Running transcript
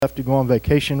have to go on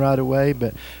vacation right away,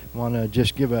 but want to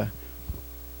just give a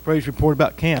praise report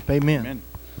about camp. Amen. Amen.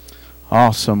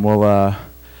 Awesome. Well,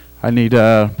 I need,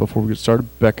 before we get started,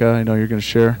 Becca, I know you're going to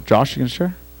share. Josh, you going to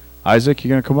share? Isaac, you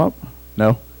going to come up?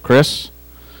 No? Chris?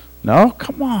 No?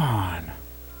 Come on.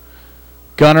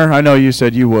 Gunnar, I know you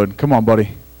said you would. Come on, buddy.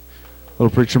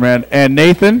 Little preacher man. And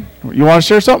Nathan, you want to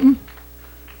share something?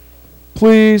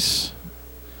 Please.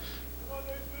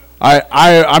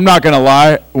 I'm not going to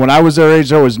lie. When I was their age,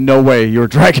 there was no way you were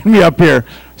dragging me up here.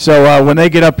 So when they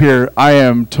get up here, I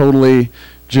am totally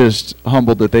just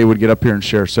humbled that they would get up here and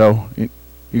share. So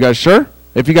you guys sure?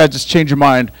 If you guys just change your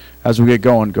mind as we get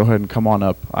going, go ahead and come on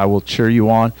up. I will cheer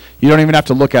you on. You don't even have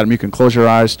to look at them. You can close your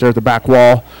eyes, stare at the back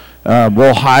wall.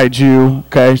 We'll hide you.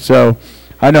 Okay, so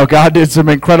I know God did some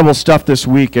incredible stuff this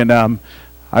week, and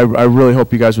I really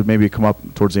hope you guys would maybe come up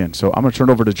towards the end. So I'm going to turn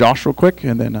it over to Josh real quick,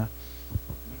 and then...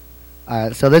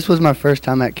 So this was my first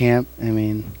time at camp. I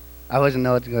mean, I wasn't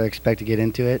know what to expect to get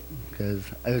into it because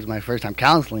it was my first time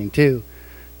counseling too.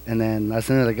 And then as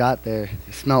soon as I got there,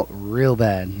 it smelled real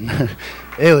bad.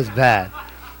 It was bad.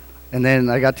 And then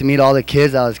I got to meet all the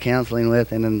kids I was counseling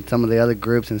with, and then some of the other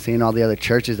groups, and seeing all the other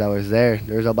churches that was there.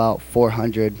 There was about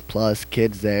 400 plus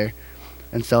kids there,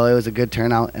 and so it was a good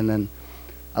turnout. And then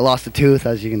I lost a tooth,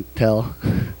 as you can tell.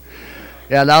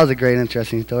 Yeah, that was a great,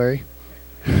 interesting story.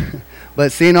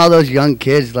 But seeing all those young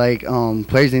kids like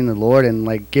praising the Lord and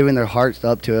like giving their hearts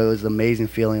up to it was an amazing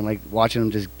feeling. Like watching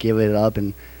them just give it up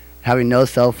and having no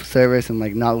self-service and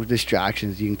like not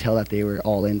distractions. You can tell that they were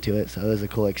all into it. So it was a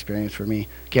cool experience for me.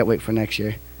 Can't wait for next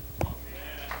year.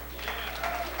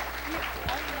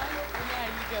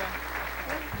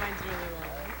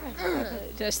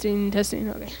 Testing.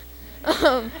 Okay.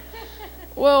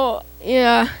 Well,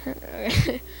 yeah.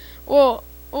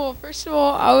 Well, first of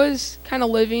all, I was kind of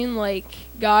living like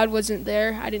God wasn't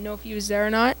there. I didn't know if he was there or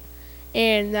not.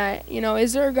 And that,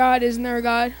 is there a God? Isn't there a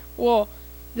God? Well,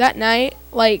 that night,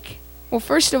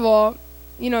 first of all,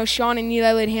 Sean and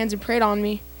Eli laid hands and prayed on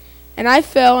me. And I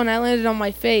fell and I landed on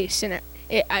my face. And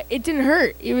it didn't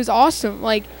hurt. It was awesome.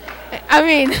 I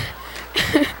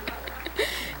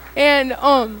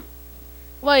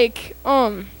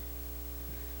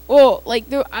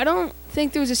don't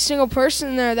think there was a single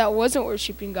person there that wasn't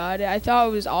worshiping God. I thought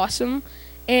it was awesome.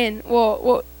 And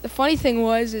the funny thing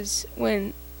is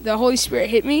when the Holy Spirit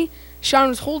hit me, Sean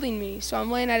was holding me, so I'm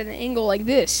laying at an angle like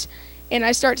this, and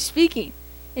I start speaking,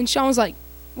 and Sean was like,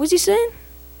 "What's he saying?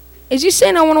 Is he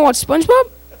saying I want to watch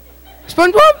SpongeBob?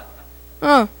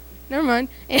 Oh, never mind."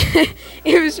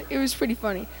 It was pretty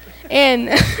funny, and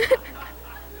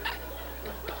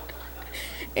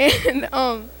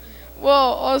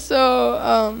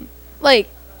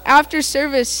after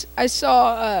service, I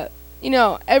saw,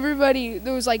 everybody,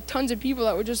 there was tons of people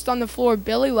that were just on the floor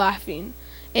belly laughing,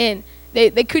 and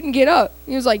they couldn't get up.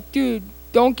 He was like, "Dude,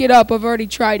 don't get up, I've already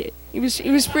tried it." It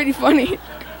was pretty funny.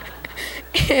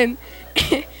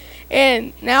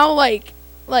 and now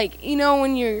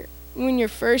when you're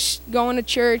first going to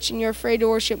church and you're afraid to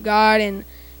worship God and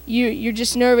you're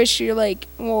just nervous, you're like,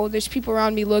 well, there's people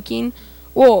around me looking.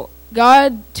 Well,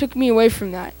 God took me away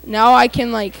from that. Now I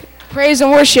can praise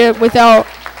and worship without,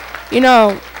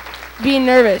 being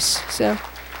nervous. So.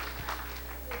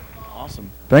 Awesome.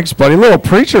 Thanks, buddy. Little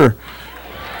preacher.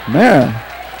 Man.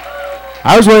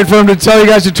 I was waiting for him to tell you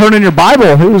guys to turn in your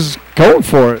Bible. He was going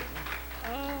for it.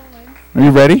 Are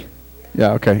you ready?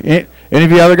 Yeah, okay. Any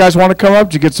of you other guys want to come up?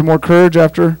 Did you get some more courage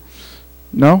after?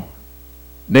 No?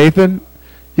 Nathan?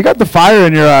 You got the fire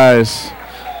in your eyes.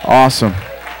 Awesome.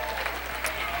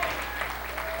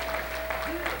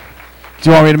 Do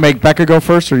you want me to make Becca go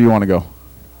first, or do you want to go?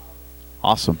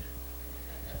 Awesome.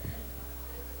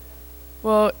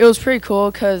 Well, it was pretty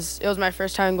cool because it was my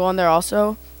first time going there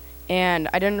also, and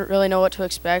I didn't really know what to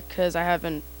expect because I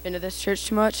haven't been to this church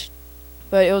too much.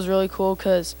 But it was really cool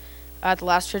because at the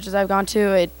last churches I've gone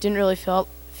to, it didn't really feel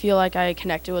like I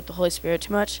connected with the Holy Spirit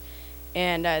too much.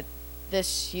 And at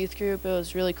this youth group, it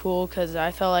was really cool because I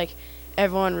felt like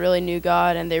everyone really knew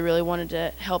God and they really wanted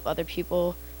to help other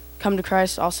people come to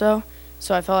Christ also.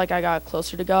 So I felt like I got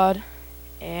closer to God,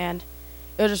 and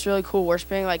it was just really cool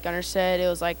worshiping. Like Gunnar said, it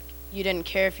was like you didn't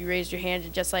care if you raised your hand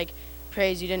and just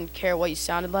praise. You didn't care what you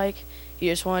sounded like. You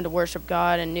just wanted to worship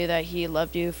God and knew that he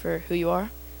loved you for who you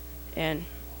are, and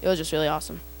it was just really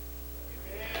awesome.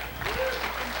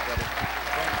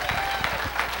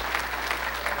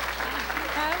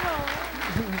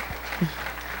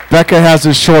 Becca has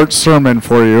a short sermon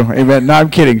for you. Amen. No, I'm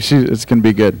kidding. It's going to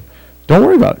be good. Don't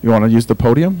worry about it. You want to use the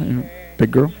podium? Big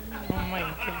girl. Oh my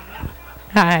goodness.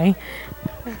 Hi.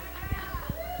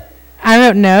 I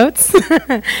wrote notes.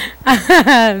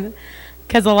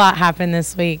 because a lot happened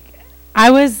this week.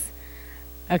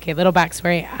 Little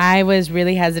backstory. I was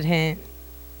really hesitant.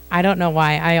 I don't know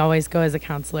why. I always go as a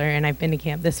counselor, and I've been to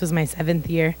camp. This was my 7th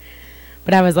year,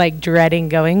 but I was like dreading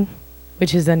going,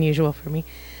 which is unusual for me.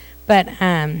 But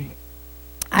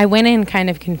I went in kind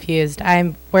of confused.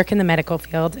 I work in the medical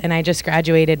field, and I just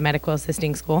graduated medical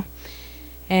assisting school.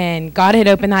 And God had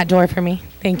opened that door for me.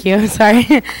 Thank you. Sorry.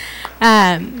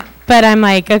 But I'm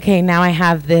like, okay, now I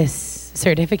have this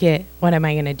certificate. What am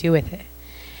I going to do with it?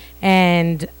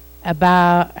 And I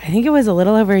think it was a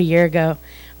little over a year ago,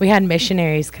 we had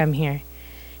missionaries come here.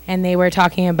 And they were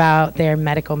talking about their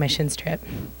medical missions trip.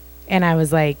 And I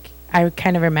was like, I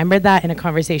kind of remembered that in a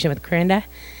conversation with Corinda.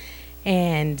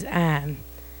 And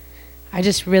I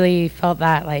just really felt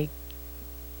that, like,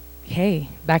 hey,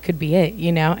 that could be it,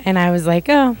 you know? And I was like,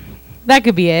 oh, that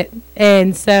could be it.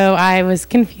 And so I was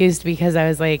confused because I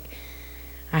was like,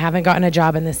 I haven't gotten a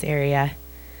job in this area.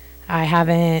 I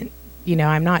haven't,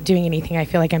 I'm not doing anything. I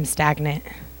feel like I'm stagnant.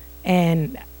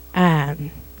 And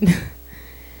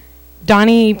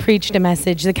Donnie preached a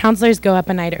message. The counselors go up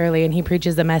a night early, and he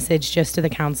preaches a message just to the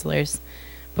counselors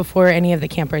before any of the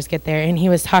campers get there. And he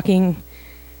was talking,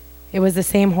 it was the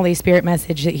same Holy Spirit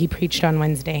message that he preached on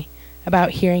Wednesday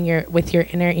about hearing with your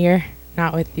inner ear,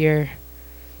 not with your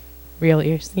real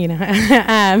ears,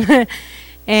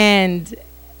 and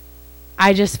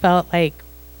I just felt like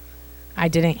I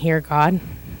didn't hear God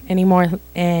anymore.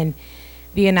 And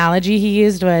the analogy he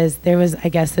used was there was this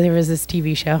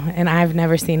TV show, and I've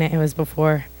never seen it. It was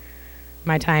before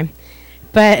my time.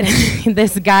 But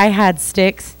this guy had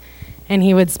sticks, and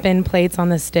he would spin plates on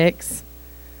the sticks.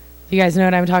 Do you guys know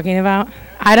what I'm talking about?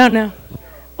 I don't know.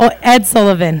 Oh, Ed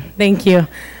Sullivan. Thank you.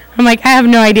 I'm like, I have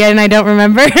no idea, and I don't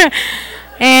remember.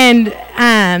 And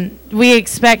we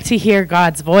expect to hear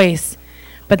God's voice,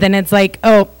 but then it's like,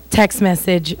 oh, text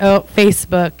message, oh,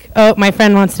 Facebook, oh, my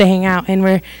friend wants to hang out, and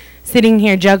we're sitting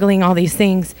here juggling all these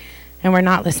things, and we're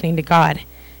not listening to God.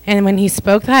 And when he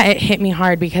spoke that, it hit me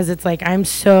hard because it's like I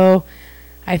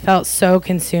felt so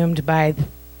consumed by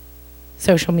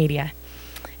social media.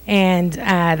 And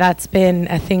that's been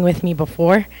a thing with me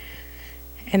before.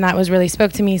 And that was really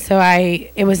spoke to me. So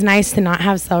it was nice to not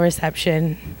have cell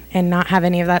reception and not have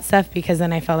any of that stuff, because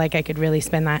then I felt like I could really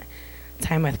spend that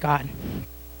time with God.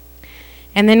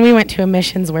 And then we went to a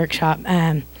missions workshop.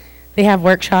 They have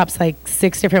workshops, like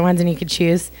 6 different ones, and you could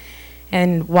choose.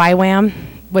 And YWAM,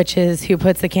 which is who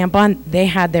puts the camp on, they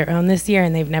had their own this year,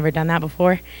 and they've never done that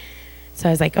before. So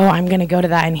I was like, oh, I'm going to go to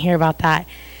that and hear about that.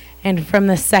 And from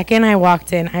the second I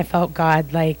walked in, I felt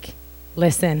God like,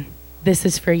 listen, this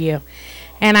is for you.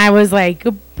 And I was like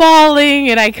bawling,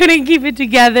 and I couldn't keep it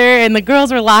together. And the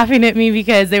girls were laughing at me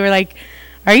because they were like,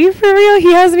 are you for real?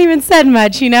 He hasn't even said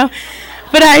much,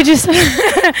 But I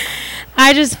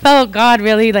just felt God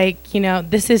really like,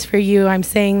 this is for you. I'm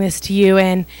saying this to you.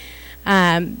 And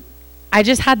I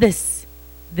just had this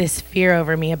fear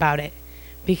over me about it,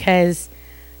 because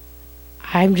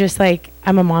I'm just like,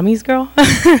 I'm a mommy's girl.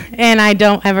 And I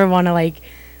don't ever want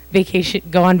to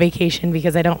go on vacation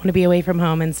because I don't want to be away from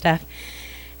home and stuff.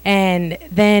 And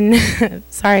then,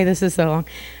 sorry, this is so long.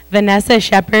 Vanessa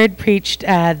Shepard preached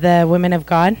the Women of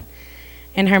God,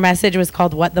 and her message was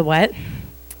called What the What?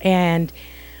 And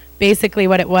basically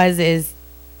what it was is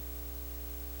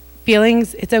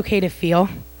feelings, it's okay to feel,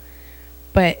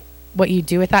 but what you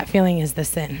do with that feeling is the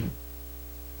sin.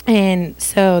 And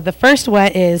so the first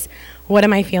what is, what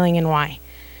am I feeling and why?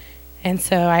 And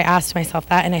so I asked myself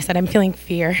that, and I said, I'm feeling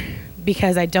fear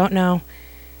because I don't know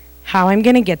how I'm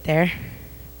going to get there,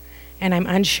 and I'm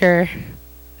unsure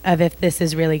of if this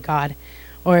is really God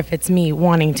or if it's me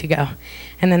wanting to go.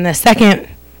 And then the second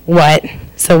what,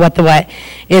 so what the what,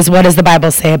 is what does the Bible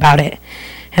say about it?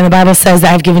 And the Bible says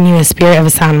that I've given you a spirit of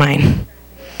a sound mind.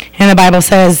 And the Bible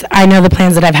says, I know the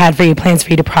plans that I've had for you, plans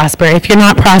for you to prosper. If you're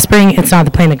not prospering, it's not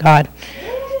the plan of God.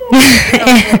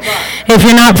 If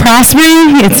you're not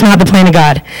prospering, it's not the plan of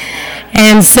God.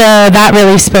 And so that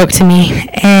really spoke to me.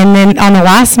 And then on the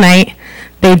last night,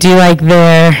 they do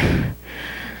their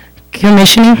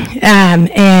commissioning.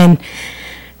 And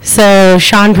so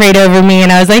Sean prayed over me,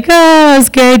 and I was like, oh, it's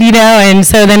good, And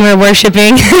so then we're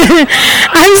worshiping.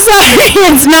 I'm sorry,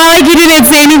 it's not like you didn't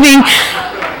say anything.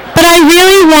 But I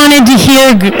really wanted to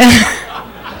hear...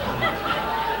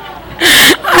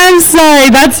 I'm sorry,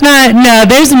 no,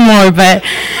 there's more, but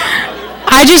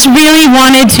I just really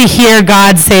wanted to hear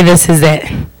God say this is it.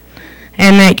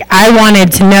 And I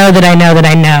wanted to know that I know that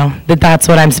I know that that's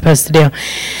what I'm supposed to do.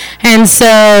 And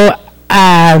so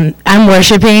I'm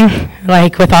worshiping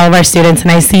with all of our students,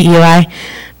 and I see Eli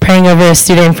praying over a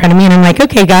student in front of me, and I'm like,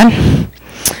 okay, God,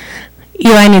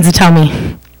 Eli needs to tell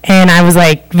me And I was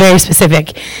like, very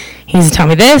specific. He needs to tell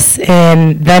me this,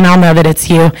 and then I'll know that it's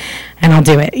you, and I'll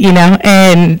do it, you know?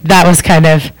 And that was kind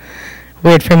of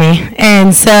weird for me.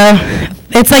 And so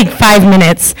it's like 5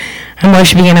 minutes. I'm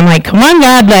worshiping, and I'm like, come on,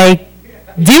 God, like,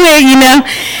 do it, you know?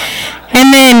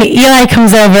 And then Eli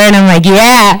comes over, and I'm like,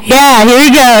 yeah, here we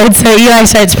go. And so Eli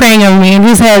starts praying over me, and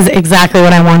he says exactly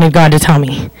what I wanted God to tell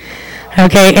me.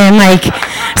 Okay, and like,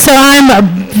 so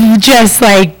I'm just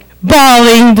like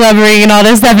bawling, blubbering, and all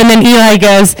this stuff, and then Eli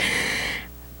goes,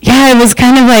 yeah, it was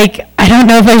kind of like, I don't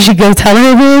know if I should go tell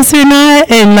her this or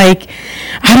not, and like,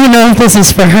 I don't know if this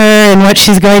is for her and what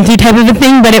she's going through type of a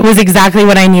thing, but it was exactly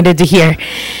what I needed to hear.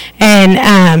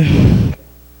 And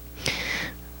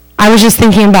I was just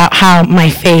thinking about how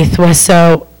my faith was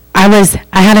so, I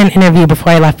had an interview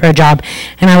before I left for a job,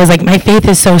 and I was like, my faith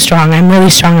is so strong. I'm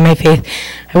really strong in my faith.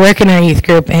 I work in our youth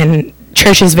group, and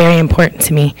church is very important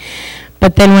to me.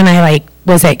 But then when I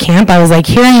was at camp, I was like,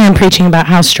 here I am preaching about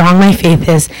how strong my faith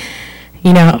is.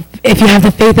 You know, if you have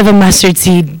the faith of a mustard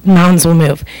seed, mountains will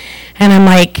move. And I'm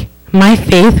like, my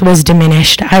faith was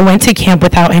diminished. I went to camp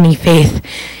without any faith.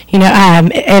 You know,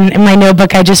 and in my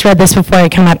notebook, I just read this before I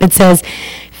come up. It says,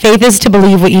 faith is to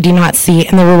believe what you do not see,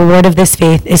 and the reward of this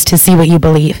faith is to see what you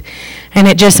believe. And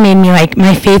it just made me like,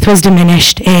 my faith was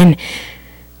diminished, and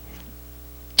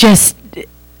just,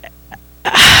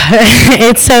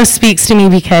 it so speaks to me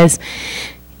because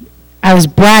I was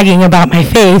bragging about my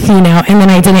faith, you know, and then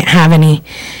I didn't have any.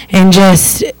 And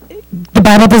just, the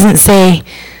Bible doesn't say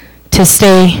to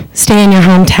stay in your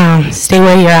hometown, stay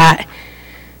where you're at.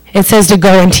 It says to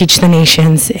go and teach the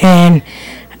nations. And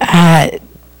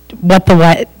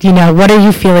what, you know, what are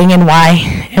you feeling and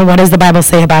why? And what does the Bible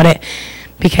say about it?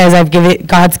 Because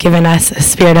God's given us a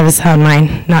spirit of a sound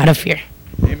mind, not of fear.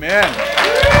 Amen.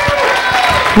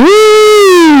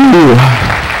 Woo!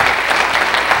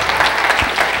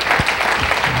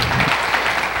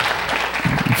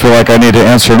 I feel like I need to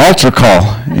answer an altar call.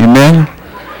 Amen.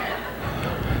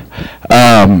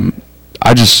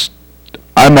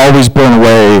 I'm always blown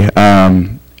away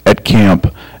at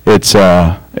camp. It's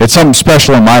something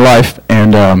special in my life,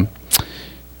 and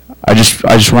I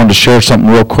just wanted to share something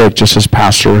real quick, just as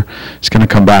pastor is going to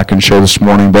come back and share this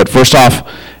morning. But first off,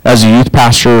 as a youth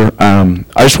pastor, I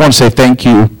just want to say thank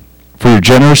you for your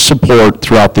generous support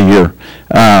throughout the year.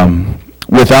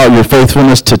 Without your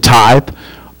faithfulness to tithe,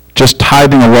 just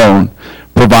tithing alone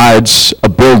provides a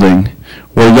building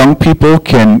where young people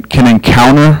can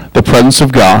encounter the presence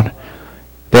of God.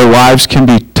 Their lives can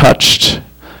be touched.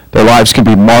 Their lives can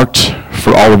be marked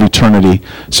for all of eternity.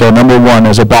 So number one,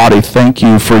 as a body, thank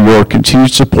you for your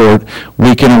continued support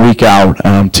week in and week out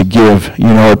to give.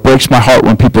 You know, it breaks my heart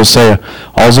when people say,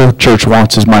 all the church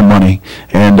wants is my money.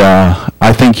 And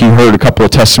I think you heard a couple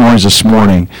of testimonies this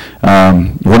morning.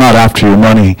 We're not after your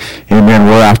money. Amen.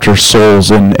 We're after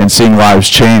souls and seeing lives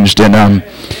changed. And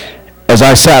as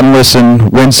I sat and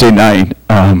listened Wednesday night,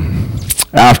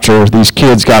 after these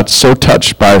kids got so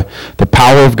touched by the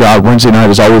power of God, Wednesday night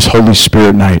is always Holy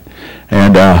Spirit night.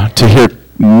 And to hear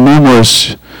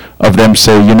numerous of them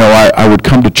say, you know, I would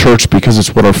come to church because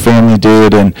it's what our family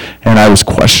did, and I was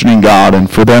questioning God.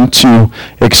 And for them to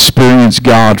experience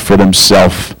God for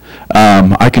themselves,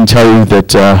 I can tell you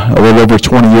that a little over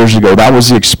 20 years ago, that was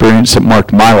the experience that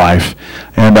marked my life.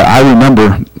 And I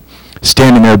remember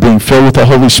standing there being filled with the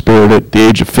Holy Spirit at the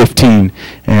age of 15,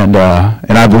 and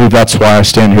I believe that's why I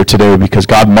stand here today, because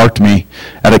God marked me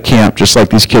at a camp just like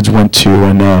these kids went to.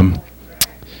 And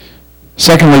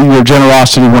secondly, your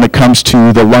generosity when it comes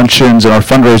to the luncheons and our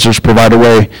fundraisers provide a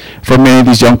way for many of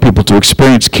these young people to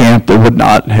experience camp that would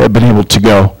not have been able to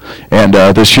go. And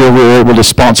this year we were able to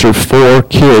sponsor 4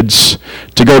 kids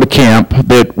to go to camp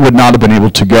that would not have been able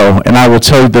to go. And I will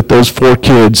tell you that those 4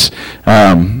 kids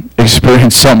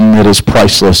experienced something that is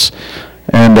priceless.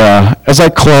 And as I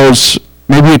close,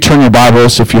 maybe you turn your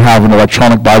Bibles if you have an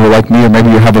electronic Bible like me, or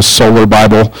maybe you have a solar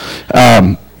Bible.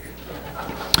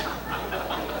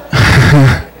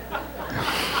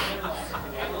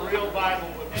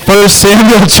 1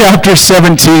 Samuel chapter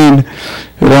 17. It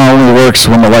only works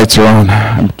when the lights are on.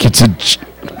 I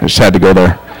just had to go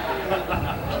there.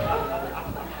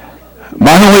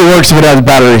 Mine only works if it has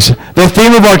batteries. The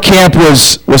theme of our camp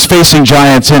was facing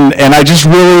giants, and I just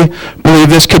really believe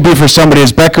this could be for somebody,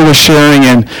 as Becca was sharing,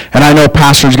 and I know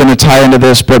Pastor's going to tie into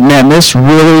this, but man, this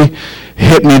really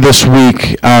hit me this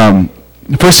week. 1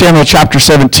 Samuel chapter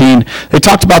 17, they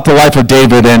talked about the life of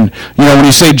David, and you know, when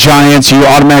you say giants, you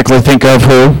automatically think of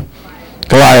who?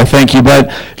 Goliath, thank you. But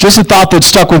just a thought that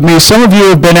stuck with me. Some of you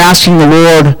have been asking the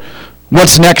Lord,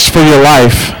 what's next for your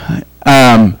life?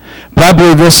 But I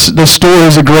believe this story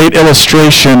is a great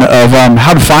illustration of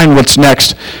how to find what's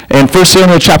next. In 1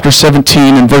 Samuel chapter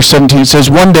 17 and verse 17 it says,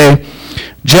 one day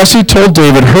Jesse told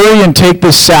David, hurry and take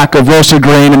this sack of roasted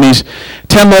grain and these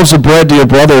 10 loaves of bread to your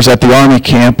brothers at the army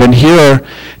camp, and here are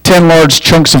 10 large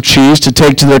chunks of cheese to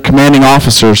take to their commanding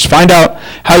officers. Find out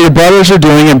how your brothers are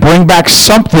doing and bring back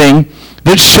something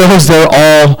that shows they're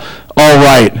all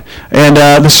right. And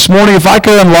this morning, if I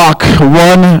could unlock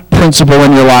one principle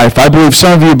in your life, I believe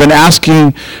some of you have been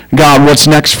asking God what's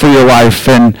next for your life.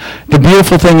 And the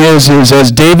beautiful thing is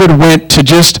as David went to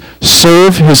just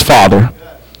serve his father,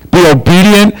 be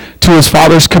obedient to his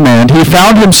father's command, he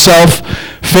found himself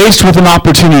faced with an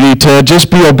opportunity to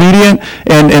just be obedient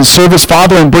and serve his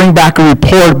father and bring back a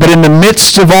report. But in the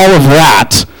midst of all of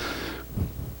that,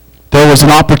 there was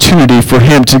an opportunity for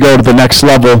him to go to the next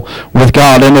level with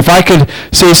God. And if I could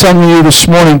say something to you this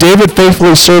morning, David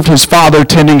faithfully served his father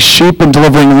tending sheep and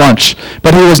delivering lunch,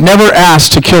 but he was never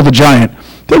asked to kill the giant.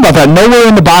 Think about that. Nowhere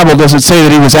in the Bible does it say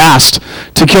that he was asked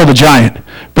to kill the giant.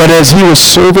 But as he was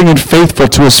serving and faithful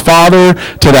to his father,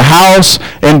 to the house,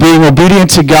 and being obedient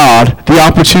to God, the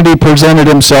opportunity presented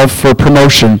himself for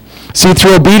promotion. See,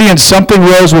 through obedience, something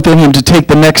rose within him to take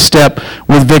the next step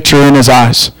with victory in his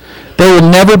eyes. There will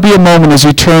never be a moment, as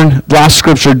you turn last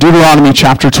scripture, Deuteronomy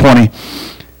chapter 20,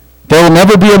 there will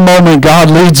never be a moment God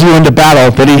leads you into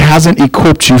battle that he hasn't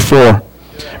equipped you for.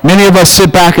 Many of us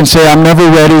sit back and say, I'm never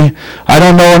ready. I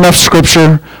don't know enough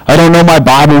scripture. I don't know my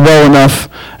Bible well enough.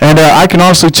 And I can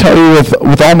honestly tell you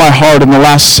with all my heart, in the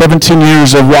last 17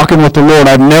 years of walking with the Lord,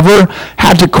 I've never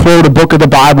had to quote a book of the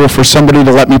Bible for somebody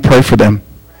to let me pray for them.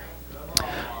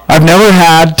 I've never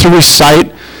had to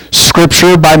recite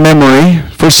scripture by memory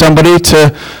for somebody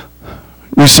to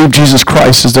receive Jesus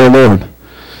Christ as their Lord.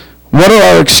 What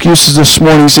are our excuses this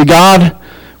morning? See, God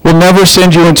will never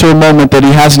send you into a moment that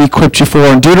he hasn't equipped you for.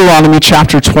 In Deuteronomy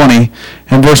chapter 20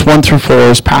 and verse 1 through 4,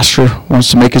 as Pastor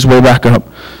wants to make his way back up,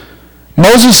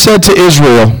 Moses said to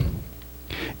Israel,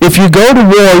 if you go to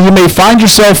war, you may find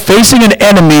yourself facing an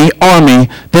enemy army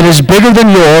that is bigger than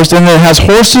yours and that has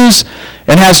horses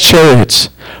and has chariots.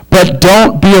 But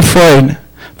don't be afraid.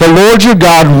 The Lord your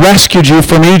God rescued you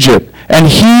from Egypt, and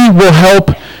he will help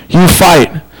you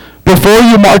fight. Before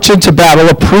you march into battle,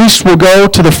 a priest will go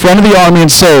to the front of the army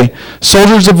and say,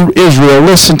 soldiers of Israel,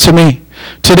 listen to me.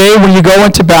 Today when you go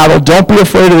into battle, don't be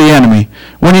afraid of the enemy.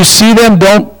 When you see them,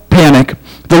 don't panic.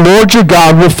 The Lord your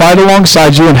God will fight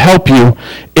alongside you and help you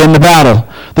in the battle.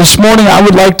 This morning I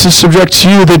would like to subject to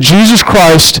you that Jesus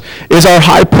Christ is our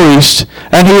high priest,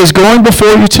 and he is going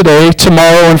before you today,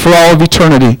 tomorrow, and for all of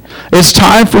eternity. It's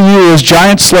time for you as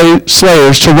giant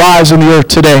slayers to rise in the earth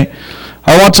today.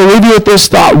 I want to leave you with this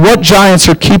thought. What giants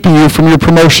are keeping you from your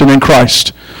promotion in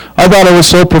Christ? I thought it was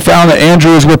so profound that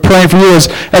Andrew, as we're praying for you, as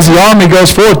the army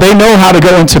goes forth, they know how to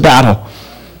go into battle.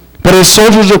 But as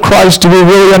soldiers of Christ, do we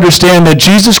really understand that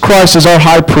Jesus Christ is our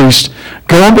high priest,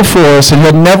 going before us, and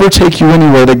he'll never take you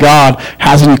anywhere that God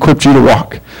hasn't equipped you to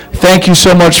walk? Thank you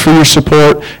so much for your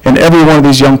support, and every one of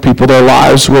these young people, their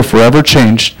lives were forever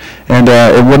changed, and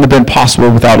it wouldn't have been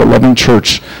possible without a loving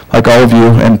church like all of you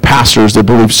and pastors that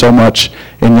believe so much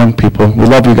in young people. We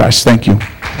love you guys. Thank you.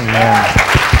 Amen.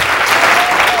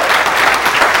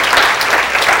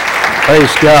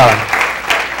 Praise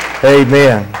God.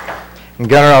 Amen. And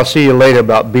Gunnar, I'll see you later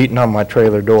about beating on my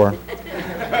trailer door.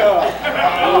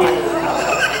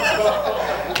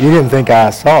 You didn't think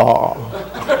I saw.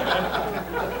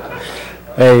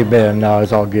 Amen. No,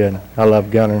 it's all good. I love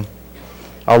Gunnar.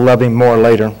 I'll love him more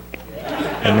later.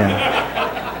 Amen.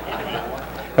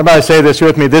 Everybody say this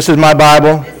with me. This is my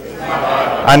Bible.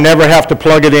 I never have to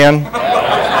plug it in.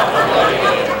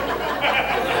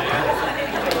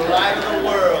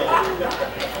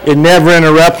 It never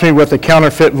interrupts me with a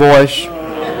counterfeit voice.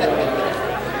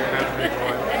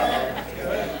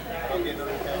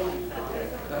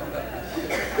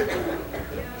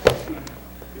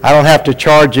 I don't have to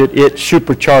charge it. It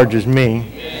supercharges me.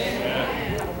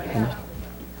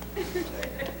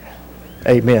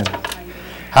 Amen.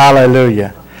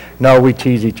 Hallelujah. No, we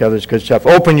tease each other's good stuff.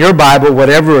 Open your Bible,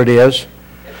 whatever it is,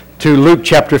 to Luke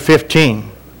chapter 15.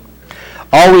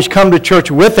 Always come to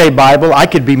church with a Bible. I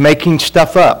could be making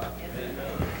stuff up.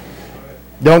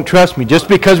 Don't trust me. Just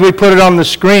because we put it on the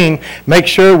screen, make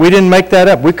sure we didn't make that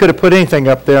up. We could have put anything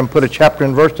up there and put a chapter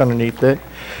and verse underneath it.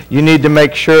 You need to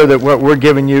make sure that what we're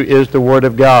giving you is the Word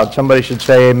of God. Somebody should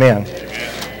say amen.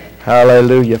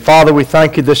 Hallelujah. Father, we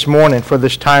thank you this morning for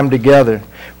this time together.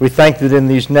 We thank that in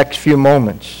these next few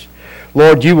moments,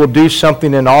 Lord, you will do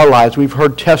something in our lives. We've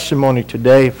heard testimony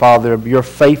today, Father, of your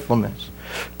faithfulness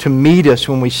to meet us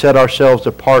when we set ourselves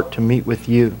apart to meet with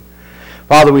you.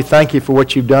 Father, we thank you for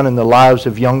what you've done in the lives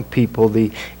of young people,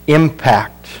 the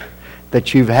impact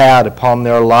that you've had upon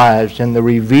their lives and the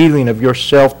revealing of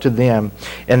yourself to them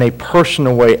in a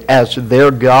personal way as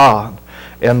their God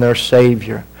and their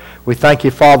Savior. We thank you,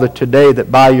 Father, today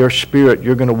that by your Spirit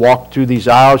you're going to walk through these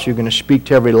aisles. You're going to speak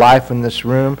to every life in this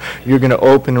room. You're going to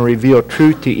open and reveal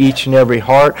truth to each and every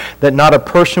heart, that not a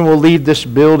person will leave this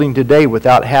building today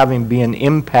without having been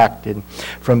impacted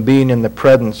from being in the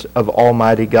presence of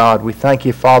Almighty God. We thank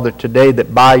you, Father, today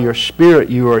that by your Spirit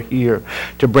you are here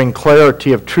to bring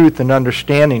clarity of truth and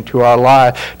understanding to our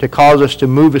lives, to cause us to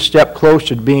move a step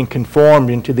closer to being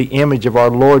conformed into the image of our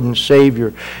Lord and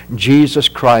Savior, Jesus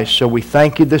Christ. So we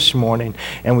thank you this morning,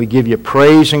 and we give you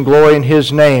praise and glory in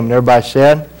his name. And everybody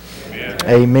said? Amen.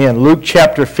 Amen. Luke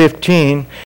chapter 15,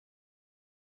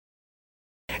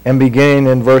 and beginning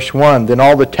in verse 1. Then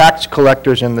all the tax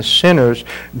collectors and the sinners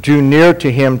drew near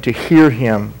to him to hear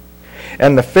him.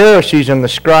 And the Pharisees and the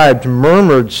scribes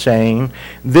murmured, saying,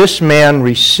 This man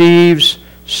receives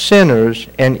sinners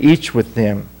and eats with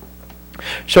them.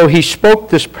 So he spoke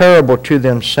this parable to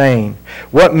them, saying,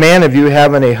 What man of you,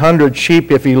 having 100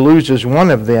 sheep, if he loses one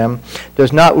of them,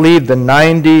 does not leave the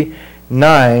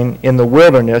 99 in the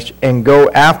wilderness and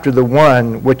go after the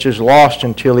one which is lost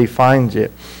until he finds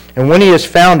it? And when he has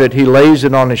found it, he lays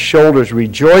it on his shoulders,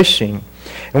 rejoicing.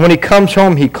 And when he comes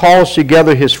home, he calls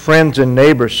together his friends and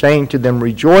neighbors, saying to them,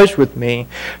 Rejoice with me,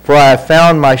 for I have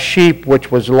found my sheep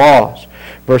which was lost.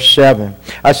 Verse 7,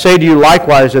 I say to you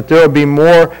likewise that there will be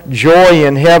more joy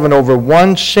in heaven over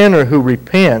one sinner who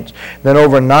repents than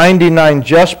over 99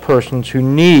 just persons who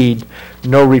need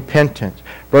no repentance.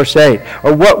 Verse 8,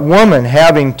 or what woman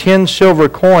having 10 silver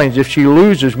coins, if she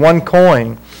loses one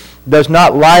coin, does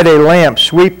not light a lamp,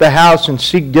 sweep the house, and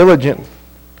seek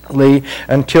diligently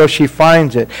until she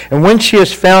finds it? And when she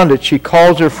has found it, she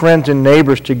calls her friends and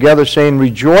neighbors together, saying,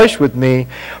 Rejoice with me,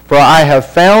 for I have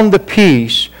found the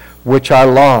piece which I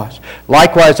lost.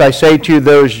 Likewise, I say to you,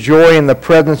 there is joy in the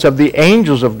presence of the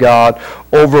angels of God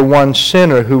over one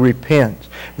sinner who repents.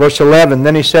 Verse 11,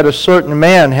 Then he said, A certain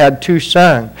man had 2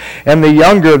 sons, and the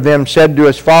younger of them said to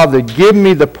his father, Give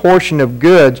me the portion of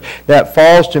goods that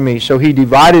falls to me. So he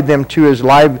divided them to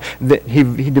he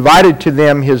divided to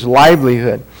them his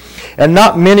livelihood. And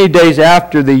not many days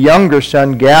after, the younger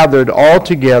son gathered all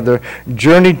together,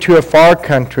 journeyed to a far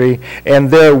country,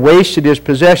 and there wasted his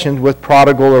possessions with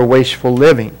prodigal or wasteful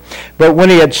living. But when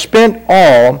he had spent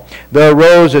all, there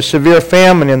arose a severe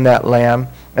famine in that land,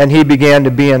 and he began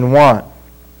to be in want.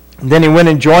 Then he went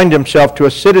and joined himself to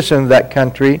a citizen of that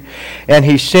country, and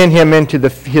he sent him into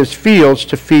his fields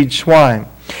to feed swine.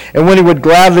 And when he would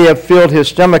gladly have filled his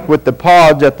stomach with the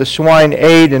pods that the swine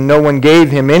ate, and no one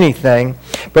gave him anything,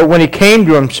 but when he came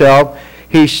to himself,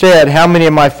 he said, How many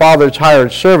of my father's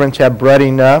hired servants have bread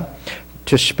enough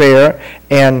to spare,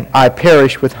 and I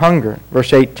perish with hunger?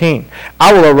 Verse 18,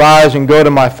 I will arise and go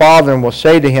to my father, and will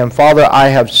say to him, Father, I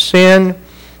have sinned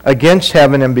against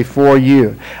heaven and before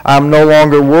you. I am no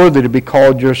longer worthy to be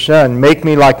called your son. Make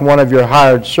me like one of your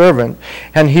hired servants.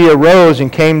 And he arose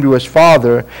and came to his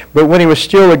father. But when he was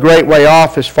still a great way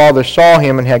off, his father saw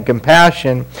him and had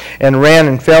compassion, and ran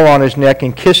and fell on his neck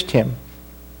and kissed him.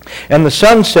 And the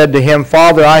son said to him,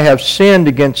 Father, I have sinned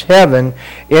against heaven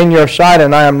in your sight,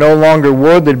 and I am no longer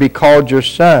worthy to be called your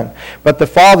son. But the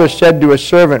father said to his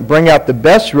servant, Bring out the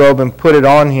best robe and put it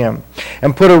on him,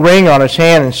 and put a ring on his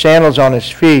hand and sandals on his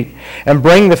feet. And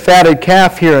bring the fatted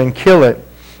calf here and kill it,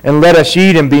 and let us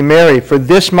eat and be merry. For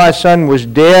this my son was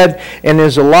dead and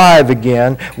is alive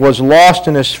again, was lost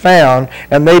and is found.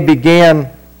 And they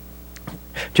began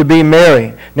to be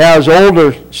merry. Now his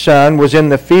older son was in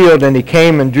the field, and he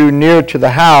came and drew near to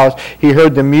the house. He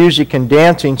heard the music and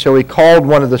dancing, so he called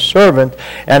one of the servants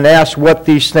and asked what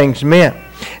these things meant.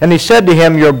 And he said to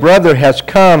him, Your brother has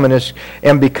come,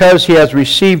 and because he has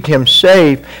received him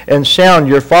safe and sound,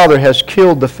 your father has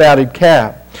killed the fatted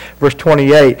calf. Verse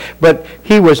 28, But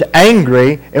he was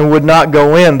angry and would not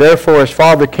go in. Therefore his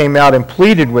father came out and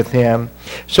pleaded with him.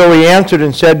 So he answered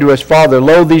and said to his father,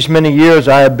 Lo, these many years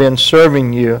I have been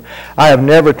serving you. I have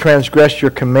never transgressed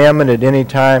your commandment at any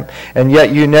time, and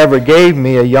yet you never gave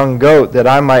me a young goat that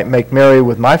I might make merry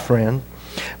with my friend.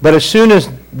 But as soon as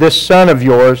this son of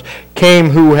yours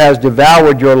came who has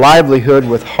devoured your livelihood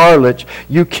with harlots,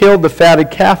 you killed the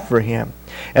fatted calf for him.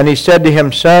 And he said to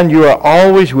him, Son, you are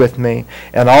always with me,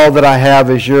 and all that I have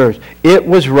is yours. It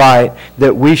was right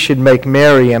that we should make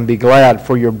merry and be glad,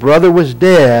 for your brother was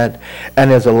dead and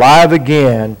is alive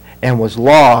again, and was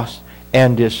lost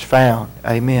and is found.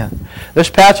 Amen. This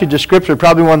passage of Scripture is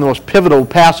probably one of the most pivotal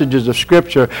passages of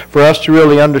Scripture for us to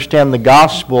really understand the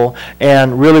gospel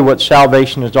and really what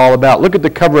salvation is all about. Look at the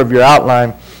cover of your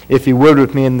outline. if you would,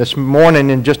 with me in this morning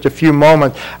in just a few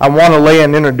moments. I want to lay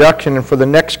an introduction, and for the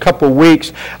next couple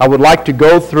weeks, I would like to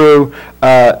go through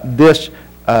this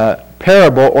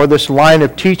parable or this line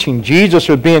of teaching. Jesus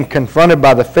was being confronted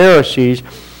by the Pharisees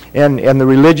and the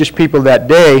religious people that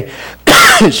day,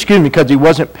 because he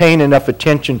wasn't paying enough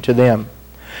attention to them.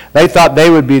 They thought they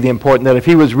would be the important, that if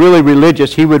he was really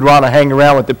religious, he would want to hang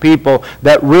around with the people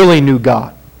that really knew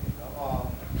God.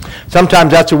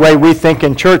 Sometimes that's the way we think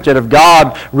in church, that if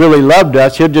God really loved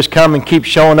us, he'll just come and keep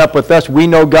showing up with us. We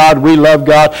know God, we love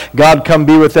God. God, come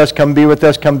be with us, come be with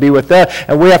us, come be with us.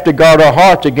 And we have to guard our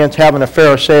hearts against having a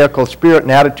pharisaical spirit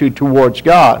and attitude towards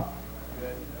God.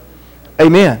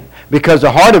 Amen. Because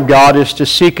the heart of God is to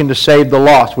seek and to save the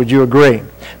lost. Would you agree?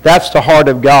 That's the heart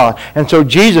of God. And so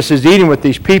Jesus is eating with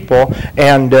these people,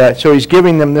 and so he's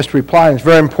giving them this reply. And it's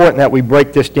very important that we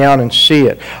break this down and see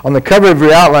it. On the cover of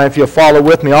your outline, if you'll follow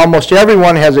with me, almost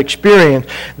everyone has experienced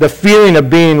the feeling of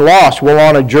being lost while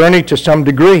on a journey to some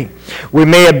degree. We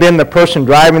may have been the person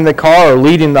driving the car or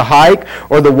leading the hike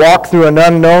or the walk through an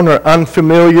unknown or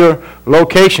unfamiliar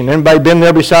location. Anybody been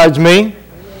there besides me?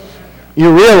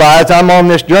 You realize I'm on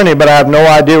this journey, but I have no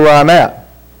idea where I'm at.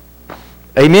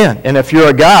 Amen. And if you're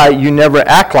a guy, you never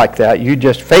act like that. You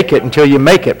just fake it until you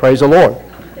make it. Praise the Lord.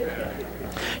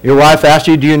 Your wife asks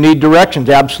you, do you need directions?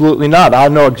 Absolutely not. I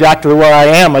know exactly where I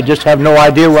am. I just have no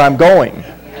idea where I'm going.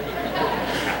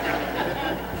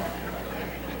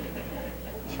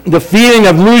 The feeling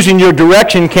of losing your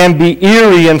direction can be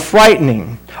eerie and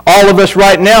frightening. All of us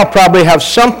right now probably have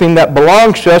something that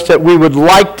belongs to us that we would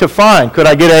like to find. Could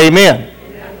I get an amen?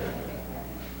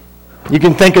 You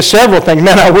can think of several things.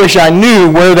 Man, I wish I knew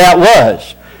where that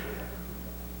was.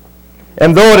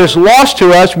 And though it is lost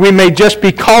to us, we may just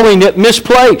be calling it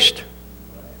misplaced.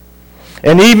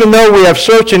 And even though we have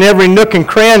searched in every nook and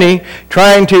cranny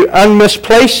trying to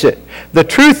unmisplace it, the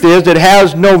truth is it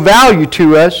has no value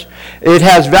to us. It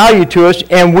has value to us,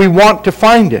 and we want to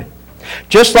find it.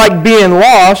 Just like being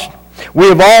lost, we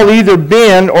have all either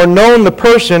been or known the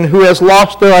person who has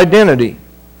lost their identity.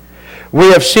 We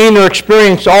have seen or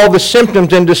experienced all the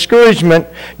symptoms and discouragement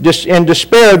and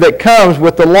despair that comes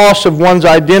with the loss of one's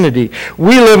identity.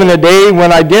 We live in a day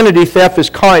when identity theft is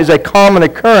a common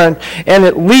occurrence, and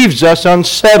it leaves us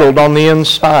unsettled on the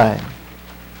inside.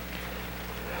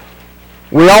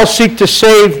 We all seek to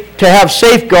have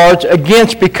safeguards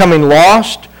against becoming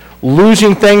lost,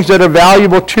 losing things that are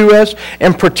valuable to us,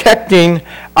 and protecting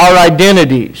our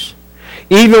identities.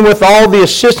 Even with all the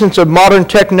assistance of modern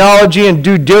technology and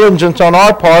due diligence on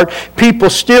our part, people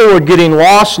still are getting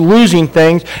lost, losing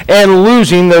things, and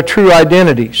losing their true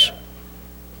identities.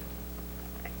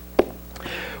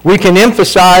 We can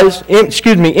empathize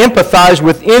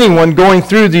with anyone going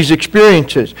through these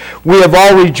experiences. We have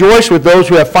all rejoiced with those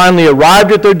who have finally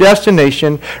arrived at their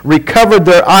destination, recovered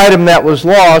their item that was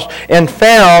lost, and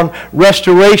found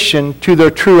restoration to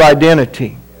their true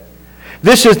identity.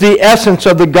 This is the essence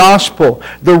of the gospel,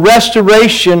 the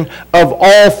restoration of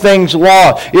all things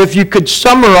lost. If you could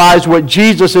summarize what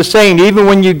Jesus is saying, even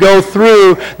when you go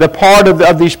through the part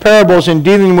of these parables in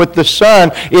dealing with the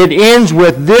son, it ends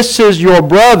with, this is your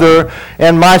brother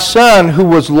and my son who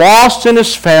was lost and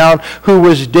is found, who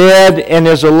was dead and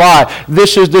is alive.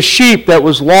 This is the sheep that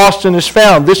was lost and is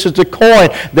found. This is the coin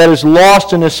that is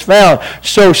lost and is found.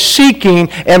 So seeking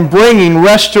and bringing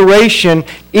restoration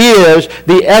is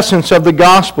the essence of the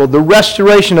gospel, the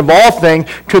restoration of all things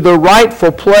to the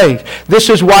rightful place. This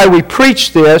is why we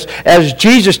preach this, as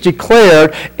Jesus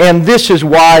declared, and this is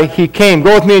why he came.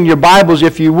 Go with me in your Bibles,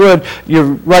 if you would. You're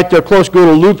right there close. Go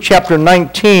to Luke chapter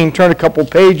 19. Turn a couple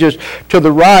pages to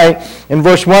the right. In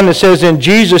verse 1 it says, And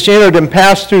Jesus entered and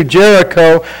passed through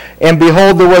Jericho, and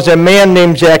behold, there was a man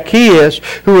named Zacchaeus,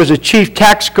 who was a chief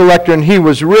tax collector, and he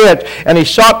was rich. And he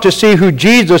sought to see who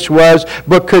Jesus was,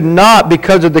 but could not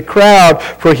because of the crowd,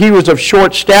 for he was of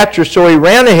short stature. So he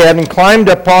ran ahead and climbed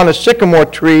upon a sycamore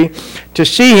tree to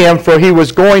see him, for he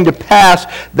was going to pass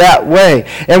that way.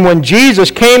 And when Jesus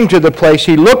came to the place,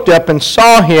 he looked up and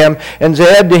saw him and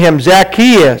said to him,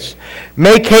 Zacchaeus,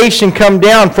 make haste and come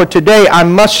down, for today I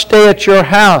must stay at your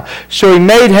house. So he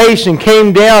made haste and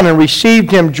came down and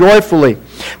received him joyfully.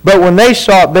 But when they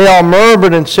saw it, they all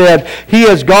murmured and said, He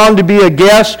has gone to be a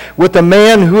guest with a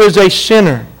man who is a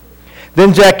sinner.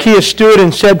 Then Zacchaeus stood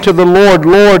and said to the Lord,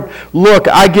 Lord, look,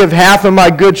 I give half of my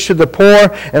goods to the poor,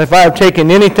 and if I have taken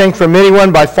anything from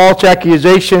anyone by false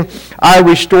accusation, I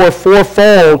restore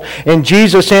fourfold. And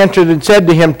Jesus answered and said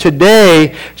to him,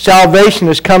 Today salvation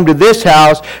has come to this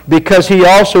house, because he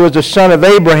also is the son of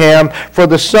Abraham, for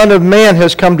the Son of Man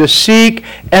has come to seek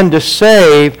and to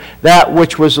save that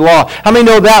which was lost. How many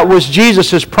know that was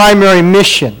Jesus' primary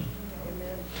mission?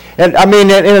 And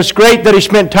it's great that he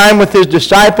spent time with his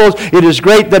disciples. It is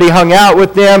great that he hung out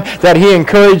with them, that he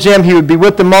encouraged them. He would be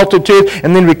with the multitude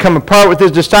and then become apart with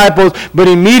his disciples. But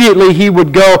immediately he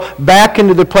would go back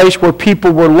into the place where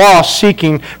people were lost,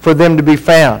 seeking for them to be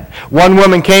found. One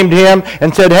woman came to him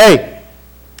and said, "Hey,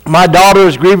 my daughter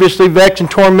is grievously vexed and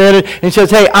tormented." And he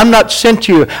says, "Hey, I'm not sent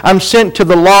to you. I'm sent to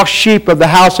the lost sheep of the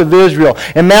house of Israel."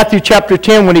 In Matthew chapter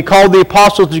 10, when he called the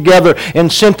apostles together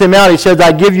and sent them out, he says,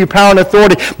 "I give you power and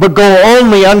authority, but go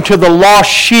only unto the lost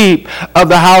sheep of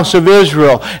the house of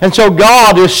Israel." And so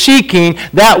God is seeking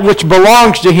that which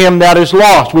belongs to him that is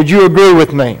lost. Would you agree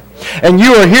with me? And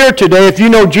you are here today, if you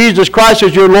know Jesus Christ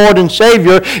as your Lord and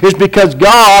Savior, is because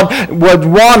God was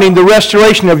wanting the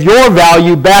restoration of your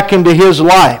value back into his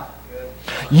life.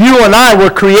 You and I were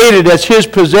created as his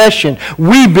possession.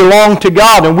 We belong to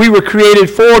God, and we were created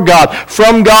for God,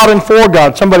 from God and for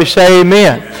God. Somebody say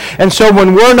amen. And so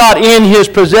when we're not in his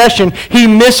possession, he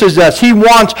misses us. He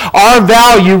wants our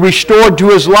value restored to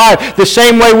his life. The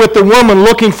same way with the woman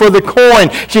looking for the coin.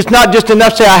 It's not just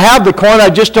enough to say, "I have the coin, I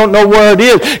just don't know where it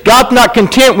is." God's not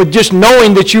content with just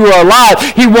knowing that you are alive.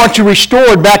 He wants you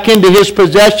restored back into his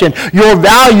possession. Your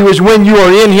value is when you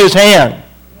are in his hand.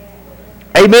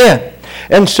 Amen.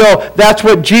 And so that's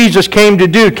what Jesus came to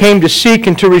do, came to seek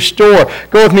and to restore.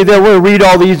 Go with me there. We'll read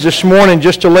all these this morning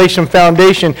just to lay some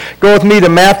foundation. Go with me to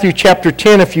Matthew chapter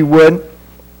 10, if you would.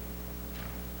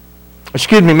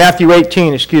 Matthew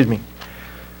 18,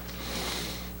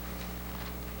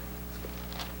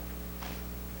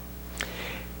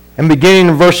 And beginning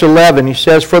in verse 11, he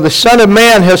says, "For the Son of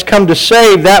Man has come to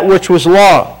save that which was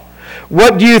lost.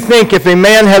 What do you think if a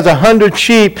man has 100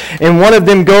 sheep and one of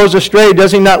them goes astray?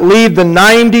 Does he not leave the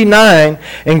 99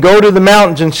 and go to the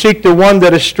mountains and seek the one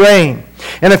that is straying?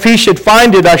 And if he should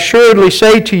find it, I assuredly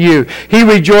say to you, he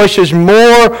rejoices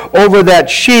more over that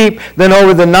sheep than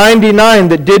over the 99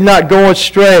 that did not go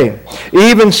astray.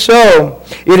 Even so,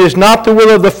 it is not the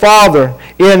will of the Father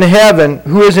in heaven,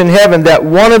 who is in heaven, that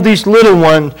one of these little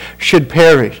ones should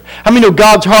perish." How many know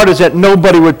God's heart is that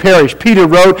nobody would perish? Peter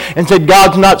wrote and said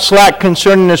God's not slack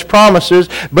concerning his promises,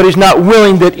 but he's not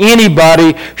willing that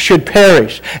anybody should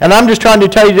perish. And I'm just trying to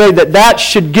tell you today that that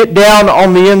should get down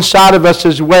on the inside of us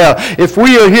as well. If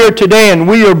we are here today and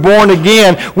we are born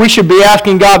again, we should be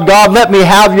asking God, "God, let me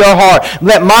have your heart.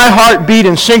 Let my heart beat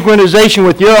in synchronization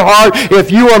with your heart.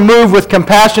 If you are moved with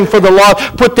compassion for the lost,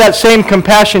 put that same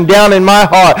compassion down in my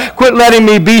heart. Quit letting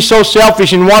me be so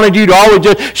selfish and wanted you to always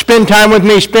just spend time with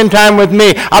me, spend time with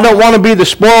me. I don't want to be the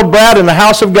spoiled brat in the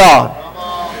house of God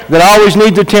that always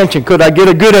needs attention." Could I get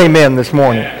a good amen this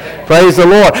morning? Praise the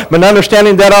Lord. But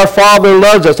understanding that our Father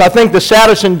loves us. I think the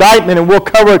saddest indictment, and we'll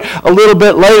cover it a little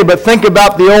bit later, but think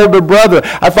about the older brother.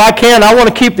 If I can, I want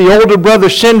to keep the older brother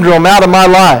syndrome out of my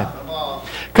life.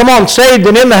 Come on, saved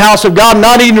and in the house of God,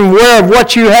 not even aware of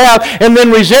what you have, and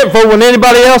then resentful when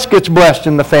anybody else gets blessed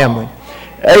in the family.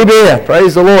 Amen.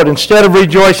 Praise the Lord. Instead of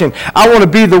rejoicing, I want to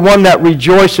be the one that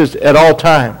rejoices at all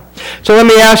times. So let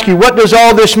me ask you, what does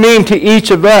all this mean to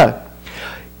each of us?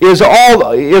 Is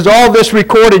all this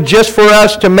recorded just for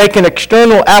us to make an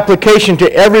external application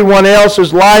to everyone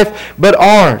else's life but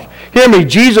ours? Hear me,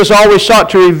 Jesus always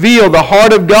sought to reveal the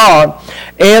heart of God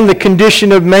and the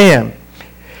condition of man.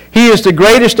 He is the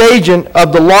greatest agent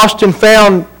of the lost and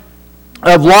found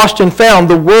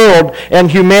the world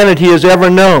and humanity has ever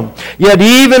known. Yet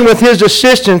even with his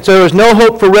assistance, there is no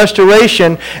hope for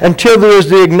restoration until there is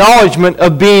the acknowledgement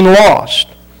of being lost.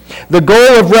 The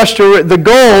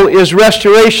goal is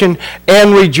restoration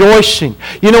and rejoicing.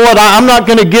 You know what? I'm not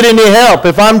going to get any help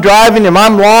if I'm driving and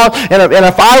I'm lost. And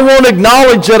if I won't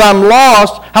acknowledge that I'm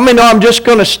lost, how many know I'm just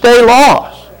going to stay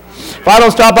lost? If I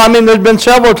don't stop, there's been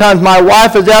several times my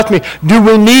wife has asked me, "Do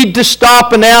we need to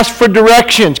stop and ask for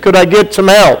directions? Could I get some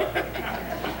help?"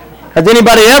 Has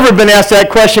anybody ever been asked that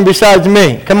question besides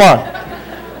me? Come on.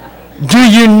 Do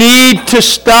you need to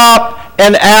stop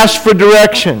and ask for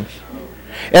directions?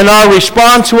 And our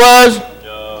response was,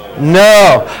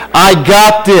 no, I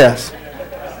got this.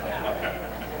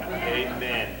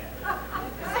 Amen.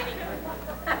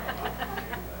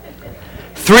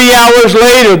 3 hours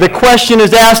later, the question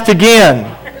is asked again.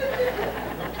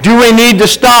 Do we need to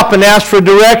stop and ask for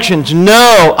directions?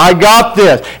 No, I got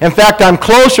this. In fact, I'm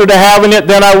closer to having it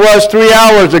than I was 3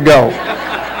 hours ago.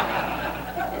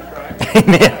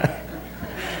 Amen.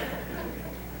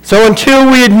 So until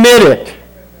we admit it,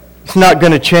 it's not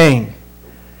going to change.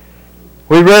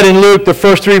 We read in Luke, the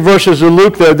first 3 verses of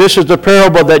Luke there, this is the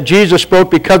parable that Jesus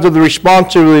spoke because of the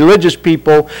response of the religious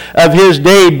people of his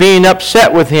day being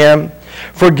upset with him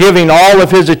for giving all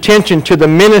of his attention to the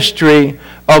ministry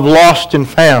of lost and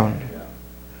found.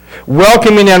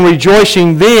 Welcoming and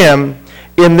rejoicing them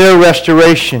in their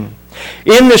restoration.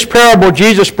 In this parable,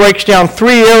 Jesus breaks down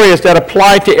 3 areas that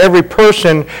apply to every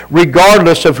person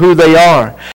regardless of who they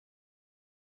are.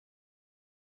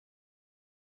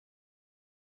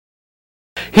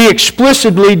 He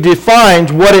explicitly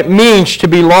defines what it means to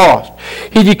be lost.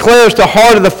 He declares the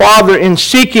heart of the Father in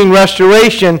seeking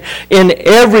restoration in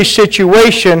every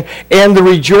situation and the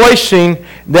rejoicing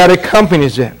that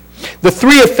accompanies it. The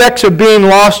 3 effects of being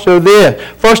lost are this.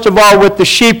 First of all, with the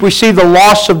sheep, we see the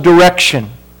loss of direction.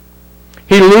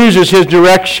 He loses his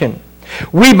direction.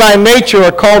 We by nature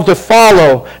are called to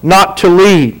follow, not to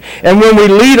lead. And when we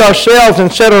lead ourselves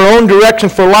and set our own direction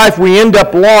for life, we end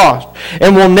up lost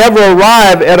and will never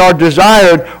arrive at our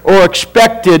desired or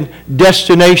expected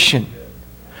destination.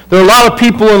 There are a lot of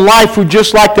people in life who,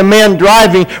 just like the man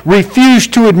driving, refuse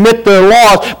to admit they're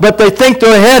lost, but they think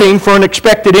they're heading for an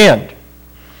expected end.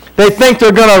 They think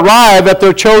they're going to arrive at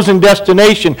their chosen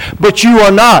destination, but you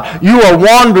are not. You are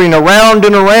wandering around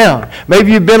and around.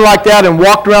 Maybe you've been like that and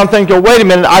walked around thinking, wait a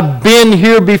minute, I've been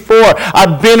here before.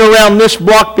 I've been around this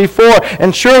block before,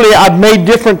 and surely I've made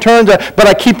different turns, but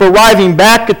I keep arriving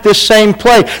back at this same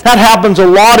place. That happens a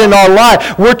lot in our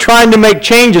life. We're trying to make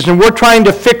changes, and we're trying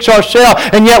to fix ourselves,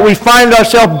 and yet we find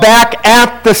ourselves back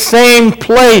at the same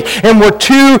place, and we're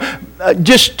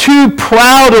just too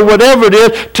proud or whatever it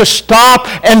is to stop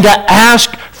and to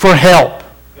ask for help.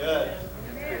 Good.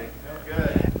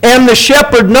 And the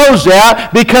shepherd knows that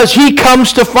because he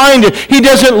comes to find it. He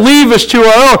doesn't leave us to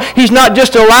our own. He's not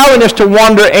just allowing us to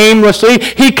wander aimlessly.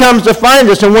 He comes to find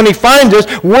us. And when he finds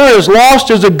us, we're as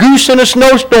lost as a goose in a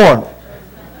snowstorm.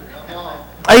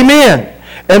 Amen.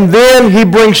 And then he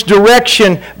brings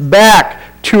direction back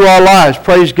to our lives.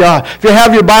 Praise God. If you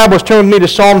have your Bibles, turn with me to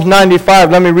Psalms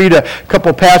 95. Let me read a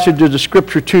couple passages of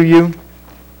Scripture to you.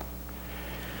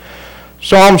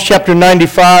 Psalms chapter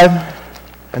 95,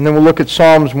 and then we'll look at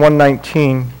Psalms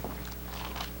 119.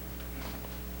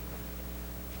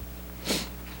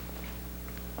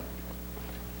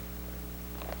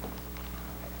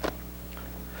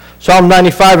 Psalm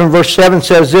 95 and verse 7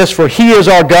 says this, "For he is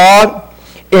our God,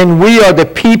 and we are the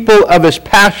people of his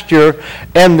pasture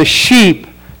and the sheep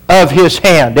of his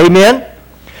hand." Amen?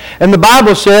 And the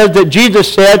Bible says that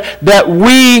Jesus said that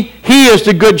he is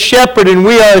the good shepherd and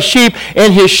we are his sheep,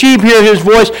 and his sheep hear his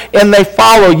voice and they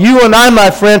follow. You and I, my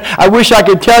friend, I wish I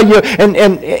could tell you, and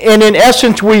in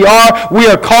essence we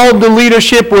are called to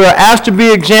leadership, we are asked to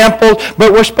be examples,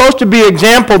 but we're supposed to be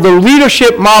example. The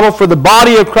leadership model for the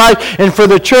body of Christ and for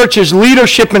the church is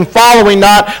leadership and following,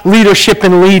 not leadership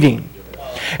and leading.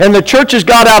 And the church has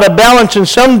got out of balance in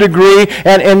some degree,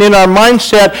 and in our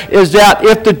mindset is that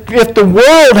if the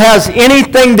world has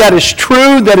anything that is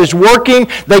true, that is working,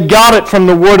 they got it from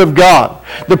the Word of God.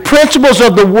 The principles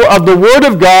of the Word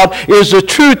of God is the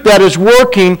truth that is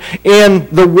working in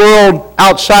the world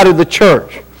outside of the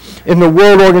church. In the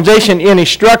world organization, any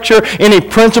structure, any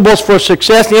principles for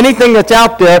success, anything that's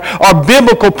out there are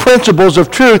biblical principles of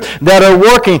truth that are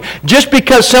working. Just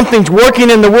because something's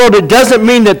working in the world, it doesn't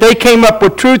mean that they came up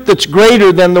with truth that's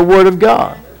greater than the Word of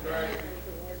God.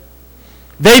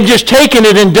 They've just taken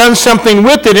it and done something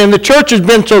with it, and the church has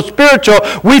been so spiritual,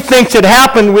 we think things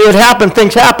happen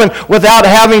without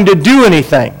having to do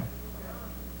anything.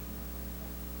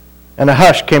 And a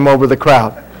hush came over the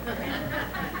crowd.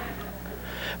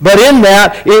 But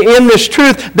in this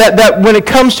truth, that when it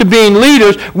comes to being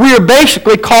leaders, we are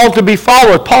basically called to be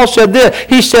followers. Paul said this.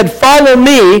 He said, "Follow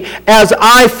me as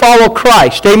I follow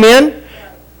Christ." Amen?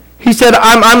 He said,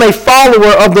 I'm a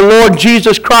follower of the Lord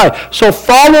Jesus Christ. So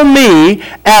follow me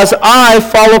as I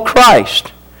follow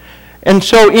Christ. And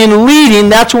so in leading,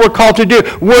 that's what we're called to do.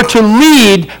 We're to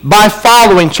lead by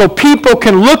following. So people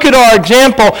can look at our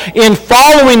example in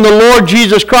following the Lord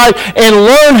Jesus Christ and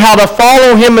learn how to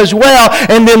follow him as well.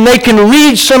 And then they can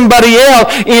lead somebody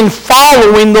else in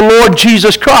following the Lord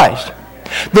Jesus Christ.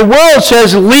 The world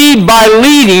says lead by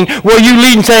leading, where you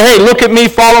lead and say, hey, look at me,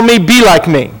 follow me, be like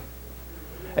me.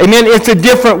 Amen? It's a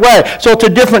different way. So it's a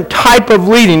different type of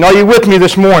leading. Are you with me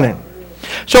this morning?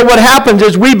 So what happens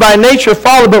is we by nature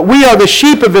follow, but we are the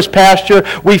sheep of his pasture.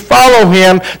 We follow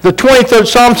him. The 23rd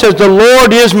Psalm says, the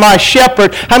Lord is my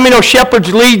shepherd. How many know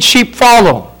shepherds lead, sheep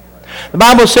follow? The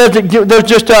Bible says that there's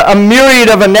just a myriad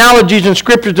of analogies in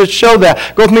scriptures that show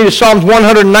that. Go with me to Psalms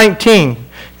 119.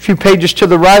 A few pages to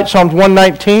the right, Psalms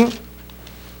 119.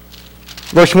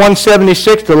 Verse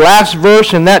 176, the last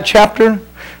verse in that chapter,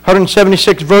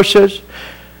 176 verses.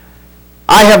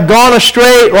 I have gone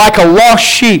astray like a lost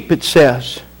sheep, it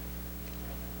says.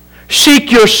 Seek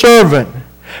your servant,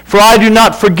 for I do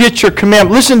not forget your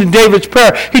commandment. Listen to David's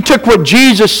prayer. He took what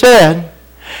Jesus said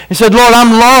and said, Lord,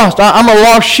 I'm lost. I'm a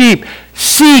lost sheep.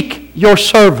 Seek your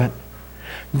servant.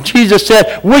 Jesus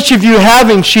said, which of you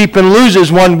having sheep and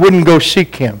loses one wouldn't go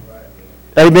seek him?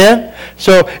 Amen?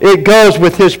 So it goes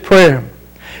with his prayer.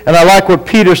 And I like what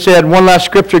Peter said. One last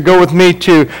scripture. Go with me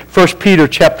to 1 Peter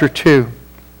chapter 2.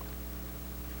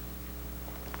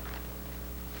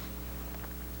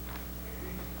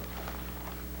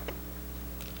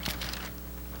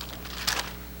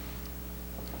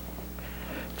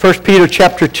 First Peter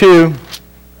chapter 2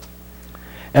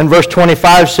 and verse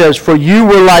 25 says, for you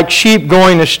were like sheep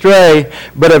going astray,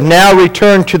 but have now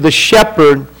returned to the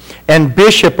shepherd and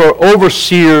bishop or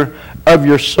overseer of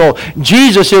your soul.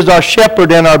 Jesus is our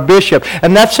shepherd and our bishop.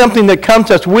 And that's something that comes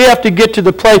to us. We have to get to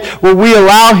the place where we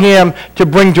allow him to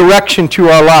bring direction to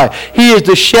our life. He is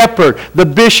the shepherd, the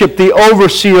bishop, the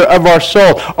overseer of our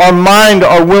soul, our mind,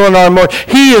 our will, and our emotion.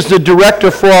 He is the director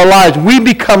for our lives. We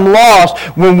become lost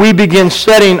when we begin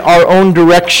setting our own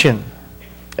direction.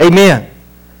 Amen.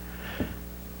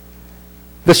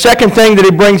 The second thing that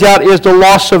he brings out is the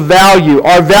loss of value.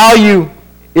 Our value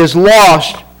is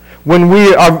lost when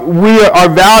our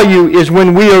value is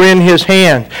when we are in his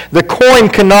hand. The coin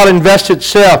cannot invest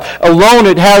itself. Alone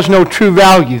it has no true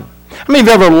value. How many of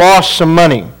you have ever lost some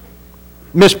money?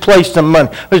 Misplaced some money.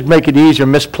 Let's make it easier.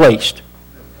 Misplaced.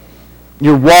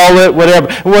 Your wallet,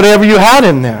 whatever you had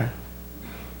in there.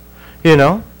 You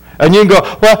know? And you can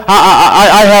go, well,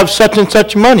 I have such and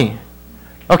such money.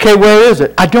 Okay, where is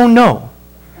it? I don't know.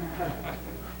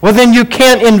 Well, then you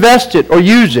can't invest it or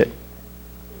use it.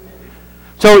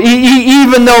 So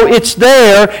even though it's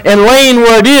there and laying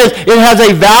where it has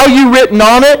a value written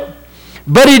on it,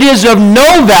 but it is of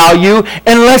no value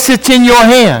unless it's in your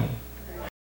hand.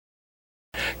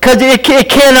 Because it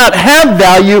cannot have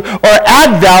value or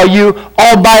add value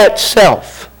all by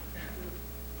itself.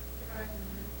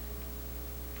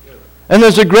 And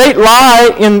there's a great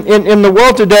lie in the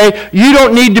world today. You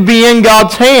don't need to be in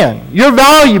God's hand. You're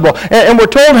valuable. And we're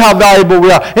told how valuable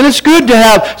we are. And it's good to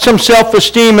have some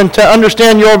self-esteem and to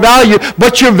understand your value.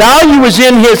 But your value is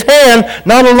in his hand,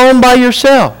 not alone by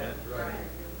yourself.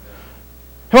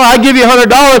 Well, I give you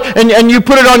 $100 and you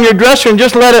put it on your dresser and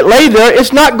just let it lay there.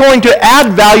 It's not going to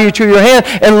add value to your hand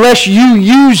unless you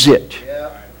use it.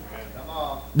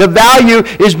 The value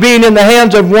is being in the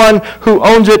hands of one who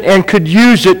owns it and could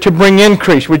use it to bring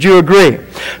increase. Would you agree?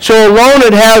 So alone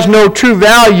it has no true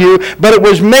value, but it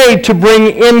was made to bring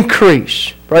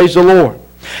increase. Praise the Lord.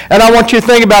 And I want you to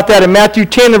think about that. In Matthew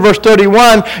 10 and verse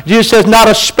 31, Jesus says, not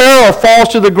a sparrow falls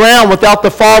to the ground without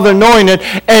the Father knowing it,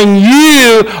 and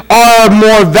you are of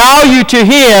more value to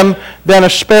him than a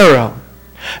sparrow.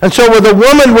 And so where the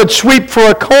woman would sweep for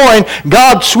a coin,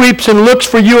 God sweeps and looks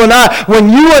for you and I. When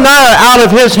you and I are out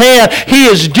of his hand, he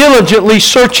is diligently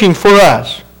searching for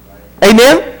us.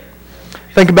 Amen?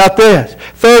 Think about this.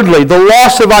 Thirdly, the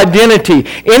loss of identity.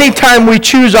 Anytime we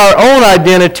choose our own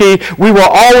identity, we will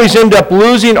always end up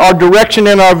losing our direction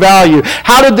and our value.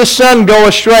 How did the son go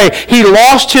astray? He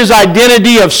lost his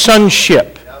identity of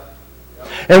sonship.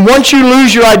 And once you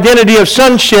lose your identity of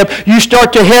sonship, you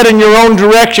start to head in your own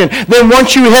direction. Then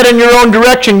once you head in your own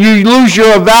direction, you lose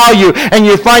your value and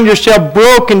you find yourself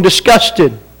broke and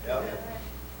disgusted.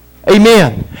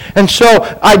 Amen. And so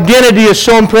identity is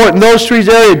so important. Those three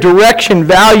areas, direction,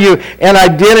 value, and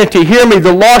identity. Hear me,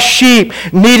 the lost sheep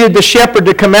needed the shepherd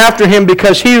to come after him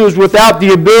because he was without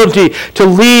the ability to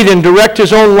lead and direct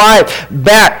his own life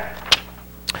back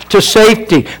to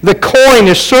safety. The coin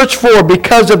is searched for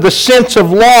because of the sense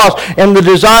of loss and the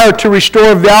desire to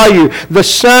restore value. The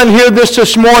son, hear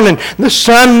this morning, the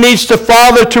son needs the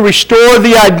father to restore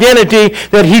the identity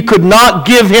that he could not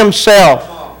give himself.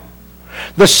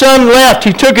 The son left,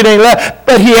 he took it and he left,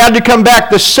 but he had to come back.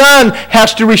 The son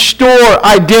has to restore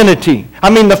identity.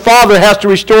 The father has to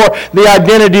restore the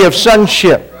identity of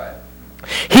sonship.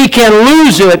 He can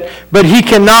lose it, but he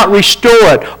cannot restore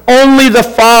it. Only the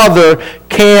Father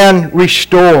can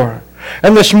restore.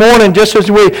 And this morning, just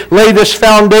as we lay this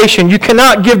foundation, you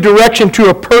cannot give direction to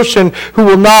a person who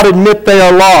will not admit they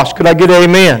are lost. Could I get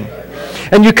amen?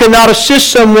 And you cannot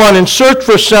assist someone in search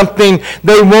for something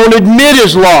they won't admit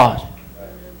is lost.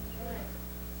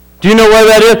 Do you know where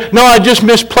that is? No, I just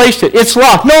misplaced it. It's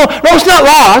lost. No, it's not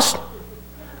lost.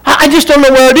 I just don't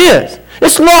know where it is.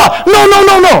 It's lost.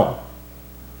 No.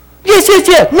 Yes.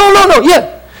 No,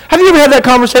 yeah. Have you ever had that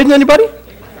conversation with anybody?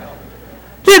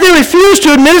 They refuse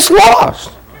to admit it's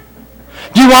lost.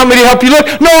 Do you want me to help you look?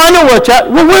 No, I know where it's at.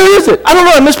 Well, where is it? I don't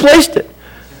know. I misplaced it.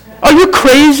 Are you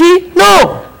crazy?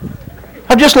 No.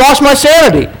 I've just lost my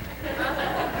sanity.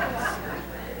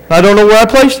 I don't know where I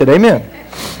placed it. Amen.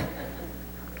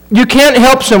 You can't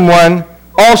help someone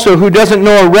also who doesn't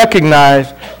know or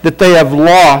recognize that they have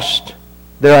lost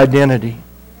their identity.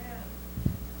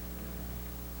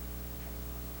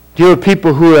 deal with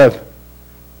people who have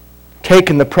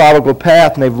taken the prodigal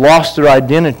path and they've lost their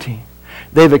identity.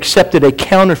 They've accepted a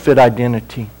counterfeit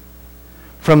identity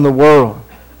from the world.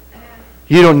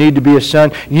 You don't need to be a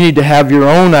son. You need to have your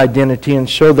own identity. And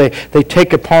so they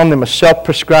take upon them a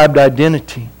self-prescribed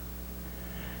identity.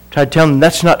 Try to tell them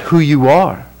that's not who you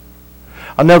are.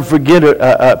 I'll never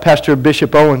forget Pastor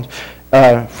Bishop Owens,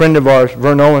 a friend of ours,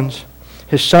 Vern Owens.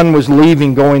 His son was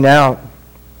leaving, going out.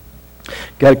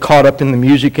 Got caught up in the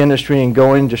music industry and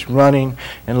going, just running,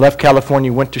 and left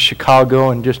California, went to Chicago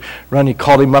and just running. He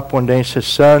called him up one day and said,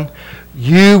 son,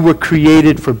 you were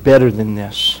created for better than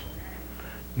this.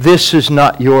 This is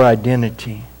not your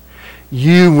identity.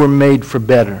 You were made for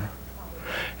better.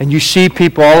 And you see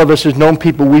people, all of us as known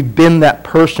people, we've been that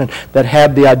person that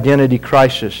had the identity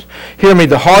crisis. Hear me,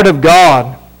 the heart of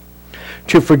God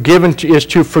is to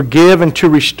forgive and to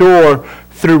restore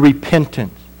through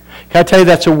repentance. Can I tell you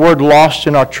that's a word lost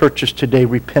in our churches today,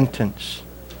 repentance.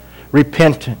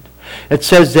 Repentant. It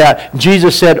says that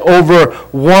Jesus said over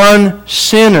one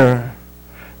sinner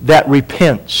that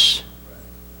repents.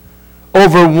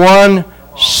 Over one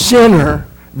sinner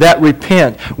that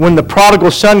repent. When the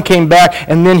prodigal son came back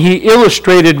and then he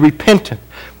illustrated repentance.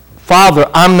 Father,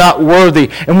 I'm not worthy.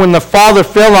 And when the Father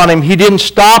fell on him, he didn't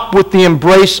stop with the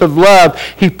embrace of love.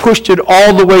 He pushed it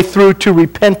all the way through to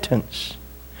repentance.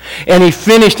 And he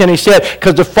finished and he said,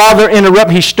 because the Father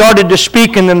interrupted, he started to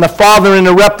speak and then the Father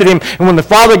interrupted him. And when the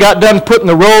Father got done putting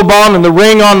the robe on and the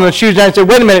ring on and the shoes on, he said,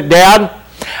 wait a minute, Dad,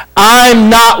 I'm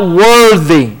not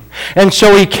worthy. And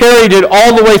so he carried it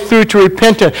all the way through to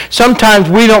repentance. Sometimes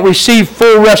we don't receive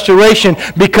full restoration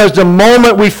because the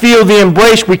moment we feel the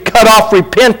embrace, we cut off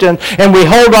repentance and we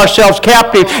hold ourselves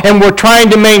captive and we're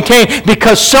trying to maintain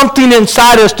because something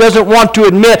inside us doesn't want to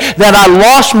admit that I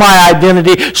lost my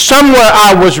identity. Somewhere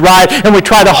I was right, and we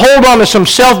try to hold on to some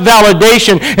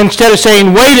self-validation instead of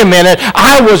saying, wait a minute,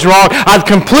 I was wrong. I've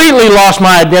completely lost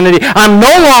my identity. I'm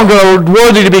no longer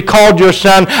worthy to be called your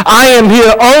son. I am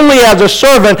here only as a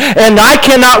servant, and I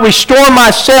cannot restore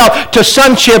myself to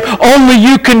sonship. Only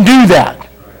you can do that.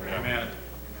 Amen.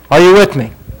 Are you with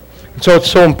me? So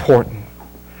it's so important.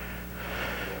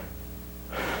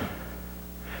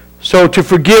 So to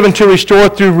forgive and to restore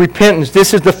through repentance,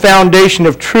 this is the foundation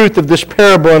of truth of this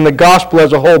parable and the gospel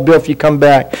as a whole, Bill, if you come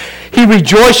back. He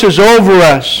rejoices over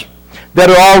us that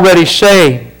are already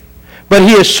saved, but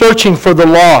he is searching for the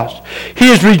lost. He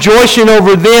is rejoicing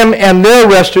over them and their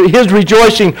restoration. His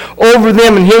rejoicing over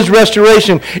them and his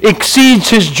restoration exceeds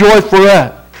his joy for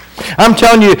us. I'm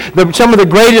telling you, some of the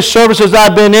greatest services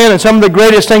I've been in and some of the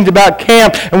greatest things about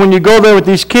camp, and when you go there with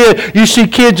these kids, you see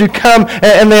kids who come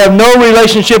and they have no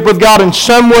relationship with God, and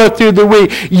somewhere through the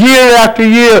week, year after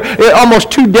year, almost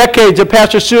 2 decades that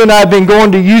Pastor Sue and I have been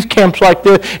going to youth camps like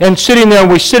this and sitting there,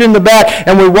 and we sit in the back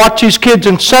and we watch these kids,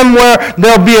 and somewhere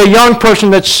there'll be a young person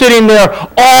that's sitting there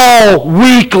all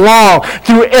week long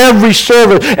through every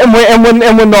service, and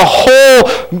when the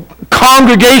whole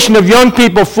congregation of young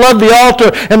people flood the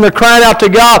altar and they're crying out to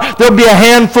God, there'll be a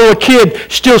handful of kids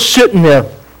still sitting there.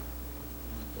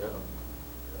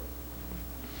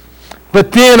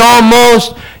 But then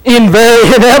almost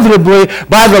inevitably,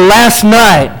 by the last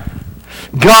night,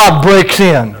 God breaks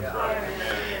in.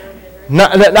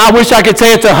 I wish I could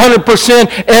say it's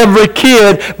 100% every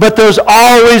kid, but there's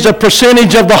always a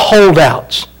percentage of the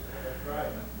holdouts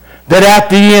that at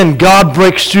the end, God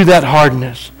breaks through that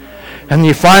hardness. And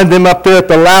you find them up there at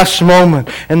the last moment,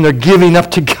 and they're giving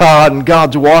up to God, and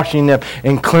God's washing them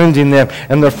and cleansing them,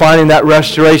 and they're finding that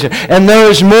restoration. And there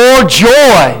is more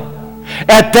joy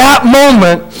at that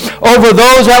moment over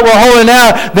those that were holding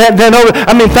out than over.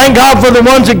 I mean, thank God for the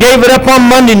ones that gave it up on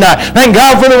Monday night. Thank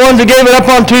God for the ones that gave it up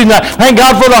on Tuesday night. Thank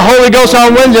God for the Holy Ghost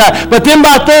on Wednesday night. But then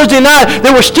by Thursday night,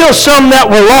 there were still some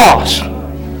that were lost.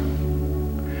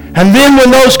 And then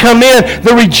when those come in,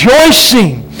 the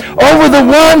rejoicing over the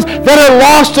ones that are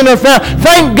lost and are found.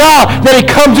 Thank God that he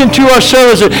comes into our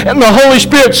services and the Holy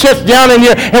Spirit sits down in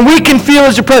here and we can feel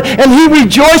his presence and he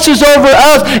rejoices over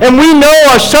us and we know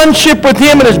our sonship with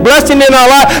him and his blessing in our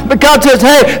life. But God says,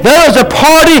 hey, there is a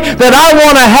party that I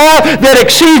want to have that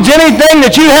exceeds anything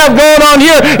that you have going on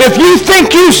here. If you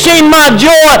think you've seen my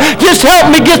joy, just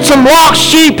help me get some lost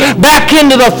sheep back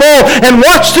into the fold and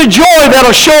watch the joy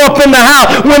that'll show up in the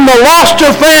house when the lost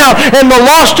are found and the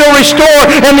lost are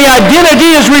restored and the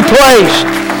identity is replaced.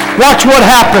 Watch what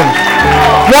happens.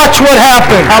 Watch what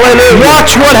happens. Hallelujah.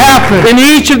 Watch what happens. In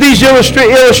each of these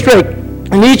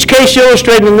in each case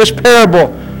illustrated in this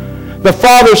parable, the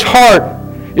Father's heart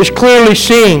is clearly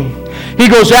seen. He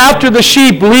goes after the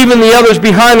sheep, leaving the others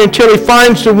behind until he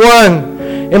finds the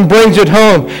one and brings it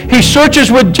home. He searches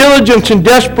with diligence and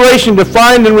desperation to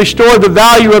find and restore the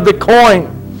value of the coin.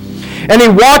 And he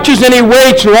watches and he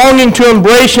waits, longing to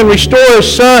embrace and restore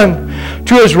his son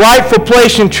to his rightful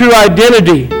place and true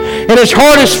identity. And his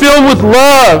heart is filled with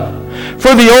love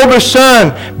for the older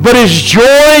son, but his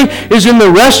joy is in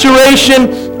the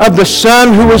restoration of the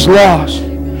son who was lost.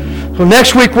 So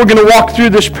next week we're going to walk through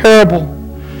this parable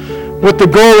with the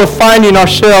goal of finding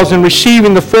ourselves and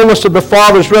receiving the fullness of the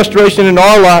Father's restoration in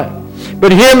our life.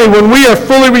 But hear me, when we are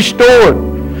fully restored,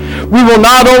 we will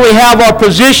not only have our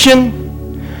position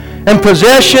and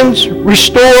possessions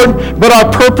restored, but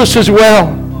our purpose as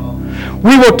well.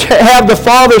 We will have the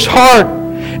Father's heart,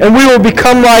 and we will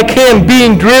become like him,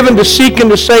 being driven to seek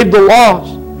and to save the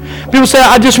lost. People say,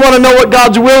 I just want to know what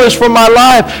God's will is for my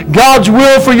life. God's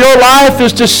will for your life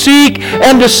is to seek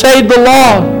and to save the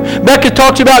lost. Becca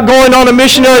talks about going on a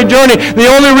missionary journey. The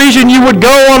only reason you would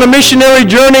go on a missionary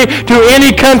journey to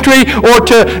any country or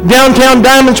to downtown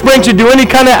Diamond Springs to do any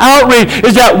kind of outreach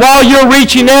is that while you're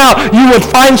reaching out, you would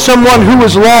find someone who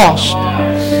is lost.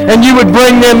 And you would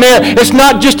bring them in. It's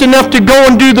not just enough to go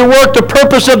and do the work. The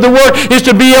purpose of the work is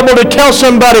to be able to tell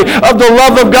somebody of the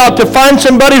love of God, to find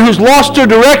somebody who's lost their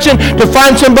direction, to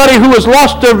find somebody who has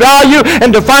lost their value,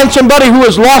 and to find somebody who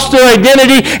has lost their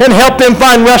identity and help them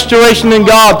find restoration in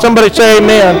God. Somebody say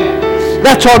amen.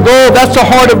 That's our goal. That's the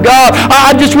heart of God.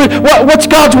 What's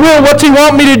God's will? What's he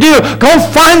want me to do? Go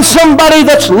find somebody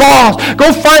that's lost.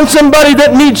 Go find somebody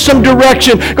that needs some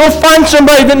direction. Go find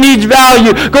somebody that needs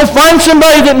value. Go find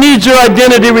somebody that needs their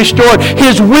identity restored.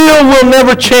 His will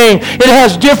never change. It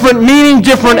has different meanings,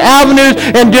 different avenues,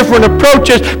 and different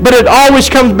approaches, but it always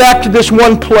comes back to this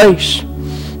one place.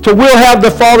 So we'll have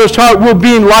the Father's heart. We're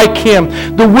being like him.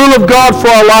 The will of God for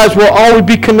our lives will always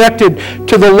be connected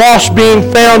to the lost being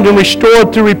found and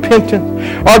restored through repentance.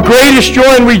 Our greatest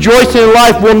joy and rejoicing in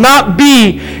life will not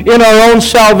be in our own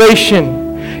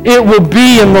salvation. It will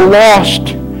be in the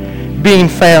lost being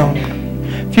found.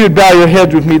 If you would bow your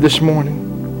heads with me this morning.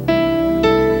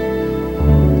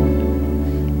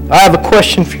 I have a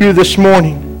question for you this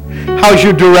morning. How's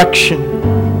your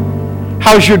direction?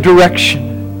 How's your direction?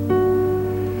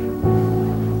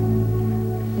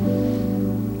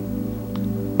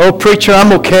 Oh, preacher,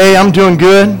 I'm okay. I'm doing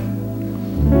good.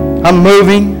 I'm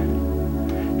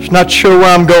moving. Just not sure where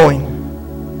I'm going.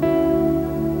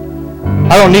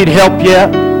 I don't need help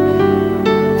yet.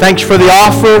 Thanks for the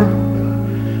offer.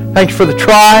 Thanks for the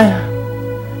try.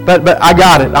 But I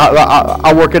got it.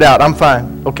 I'll work it out. I'm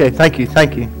fine. Okay, thank you.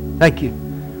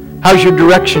 How's your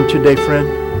direction today, friend?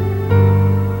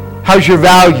 How's your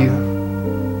value?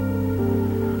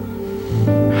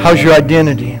 How's your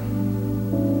identity?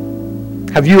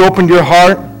 Have you opened your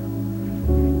heart,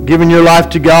 given your life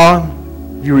to God?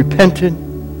 Have you repented?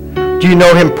 Do you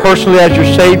know him personally as your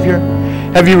Savior?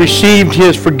 Have you received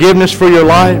his forgiveness for your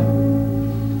life?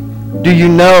 Do you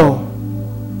know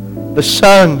the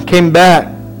Son came back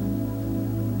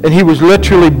and he was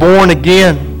literally born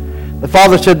again? The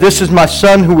Father said, this is my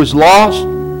Son who was lost,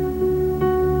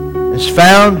 is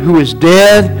found, who is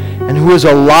dead, and who is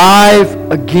alive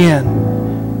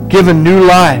again, given new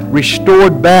life,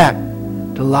 restored back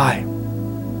to life.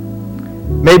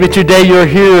 Maybe today you're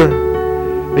here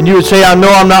and you would say, I know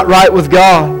I'm not right with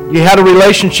God. You had a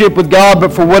relationship with God,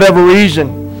 but for whatever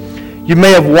reason, you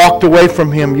may have walked away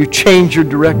from him. You changed your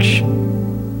direction.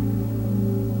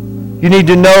 You need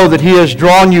to know that he has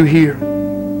drawn you here,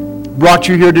 brought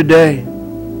you here today,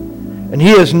 and he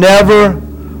has never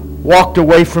walked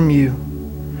away from you.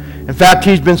 In fact,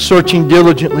 he's been searching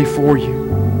diligently for you.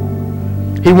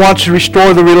 He wants to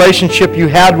restore the relationship you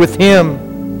had with him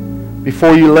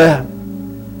before you left.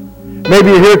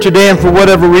 Maybe you're here today and for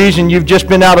whatever reason you've just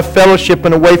been out of fellowship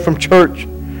and away from church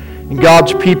and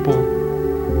God's people.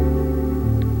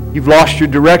 You've lost your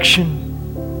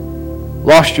direction,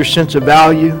 lost your sense of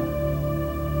value,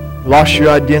 lost your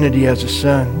identity as a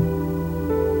son.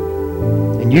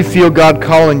 And you feel God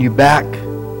calling you back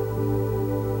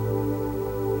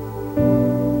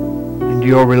into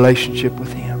your relationship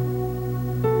with him.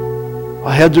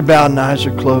 While heads are bowed and eyes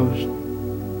are closed.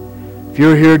 If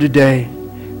you're here today,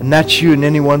 and that's you in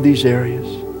any one of these areas,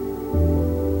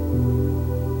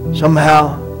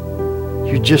 somehow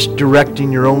you're just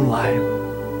directing your own life.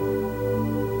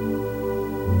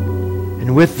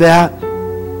 And with that,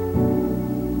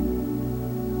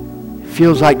 it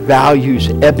feels like values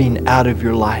ebbing out of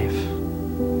your life.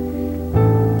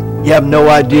 You have no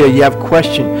idea. You have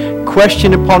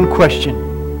question upon question.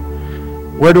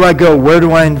 Where do I go? Where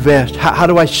do I invest? How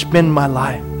do I spend my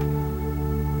life?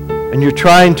 And you're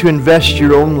trying to invest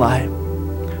your own life.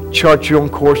 Chart your own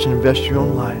course and invest your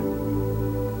own life.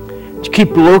 To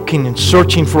keep looking and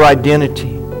searching for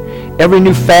identity. Every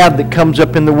new fad that comes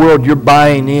up in the world, you're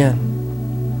buying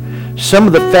in. Some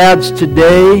of the fads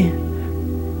today,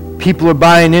 people are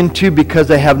buying into because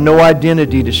they have no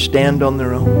identity to stand on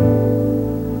their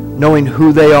own, knowing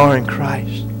who they are in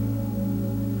Christ.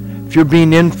 If you're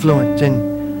being influenced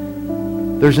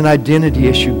and there's an identity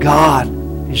issue, God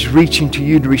is reaching to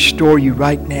you to restore you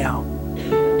right now.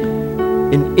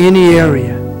 In any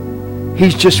area,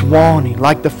 He's just wanting,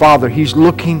 like the Father, He's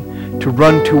looking to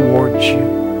run towards you,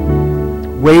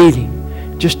 waiting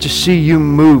just to see you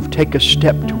move, take a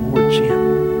step towards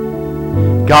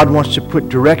Him. God wants to put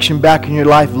direction back in your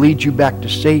life, lead you back to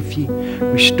safety,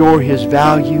 restore His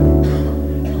value,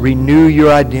 renew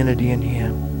your identity in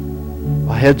Him.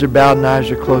 While heads are bowed and eyes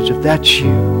are closed, if that's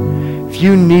you, if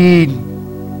you need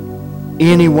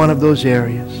any one of those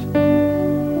areas,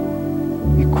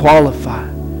 you qualify.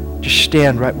 Just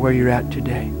stand right where you're at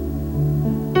today.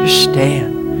 Just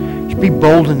stand. Just be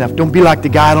bold enough. Don't be like the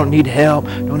guy, I don't need help.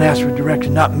 Don't ask for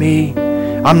direction. Not me.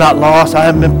 I'm not lost. I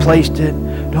haven't been placed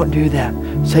in. Don't do that.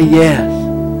 Say yes.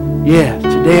 Yes.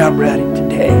 Today I'm ready.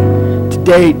 Today.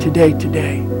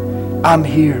 I'm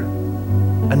here.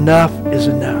 Enough is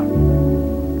enough.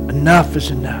 Enough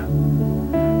is enough.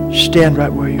 Stand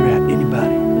right where you're at.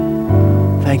 Anybody?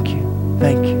 Thank you.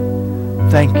 Thank you.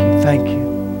 Thank you. Thank you.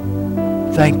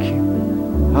 Thank you.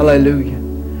 Hallelujah.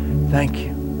 Thank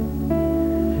you.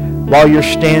 While you're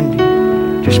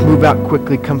standing, just move out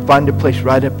quickly. Come find a place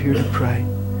right up here to pray.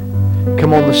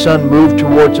 Come on, the Son, move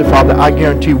towards the Father. I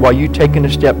guarantee you, while you're taking a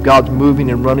step, God's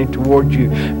moving and running towards you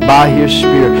by His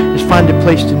Spirit. Just find a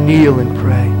place to kneel and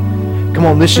pray. Come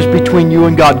on, this is between you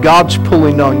and God. God's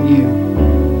pulling on you.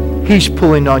 He's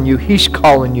pulling on you. He's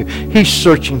calling you. He's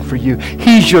searching for you.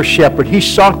 He's your shepherd. He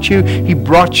sought you. He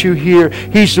brought you here.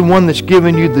 He's the one that's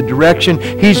given you the direction.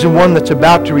 He's the one that's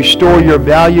about to restore your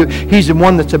value. He's the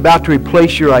one that's about to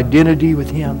replace your identity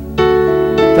with Him.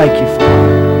 Thank you,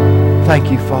 Father. Thank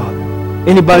you, Father.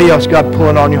 Anybody else, God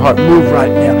pulling on your heart, move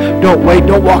right now. Don't wait.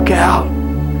 Don't walk out.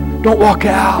 Don't walk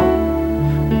out.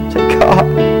 Say,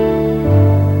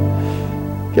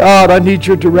 God, I need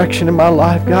your direction in my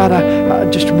life. God, I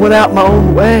just went out my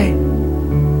own way.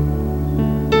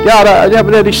 God, I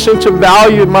haven't had any sense of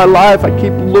value in my life. I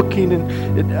keep looking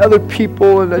at other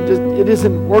people and it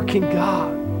isn't working.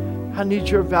 God, I need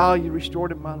your value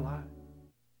restored in my life.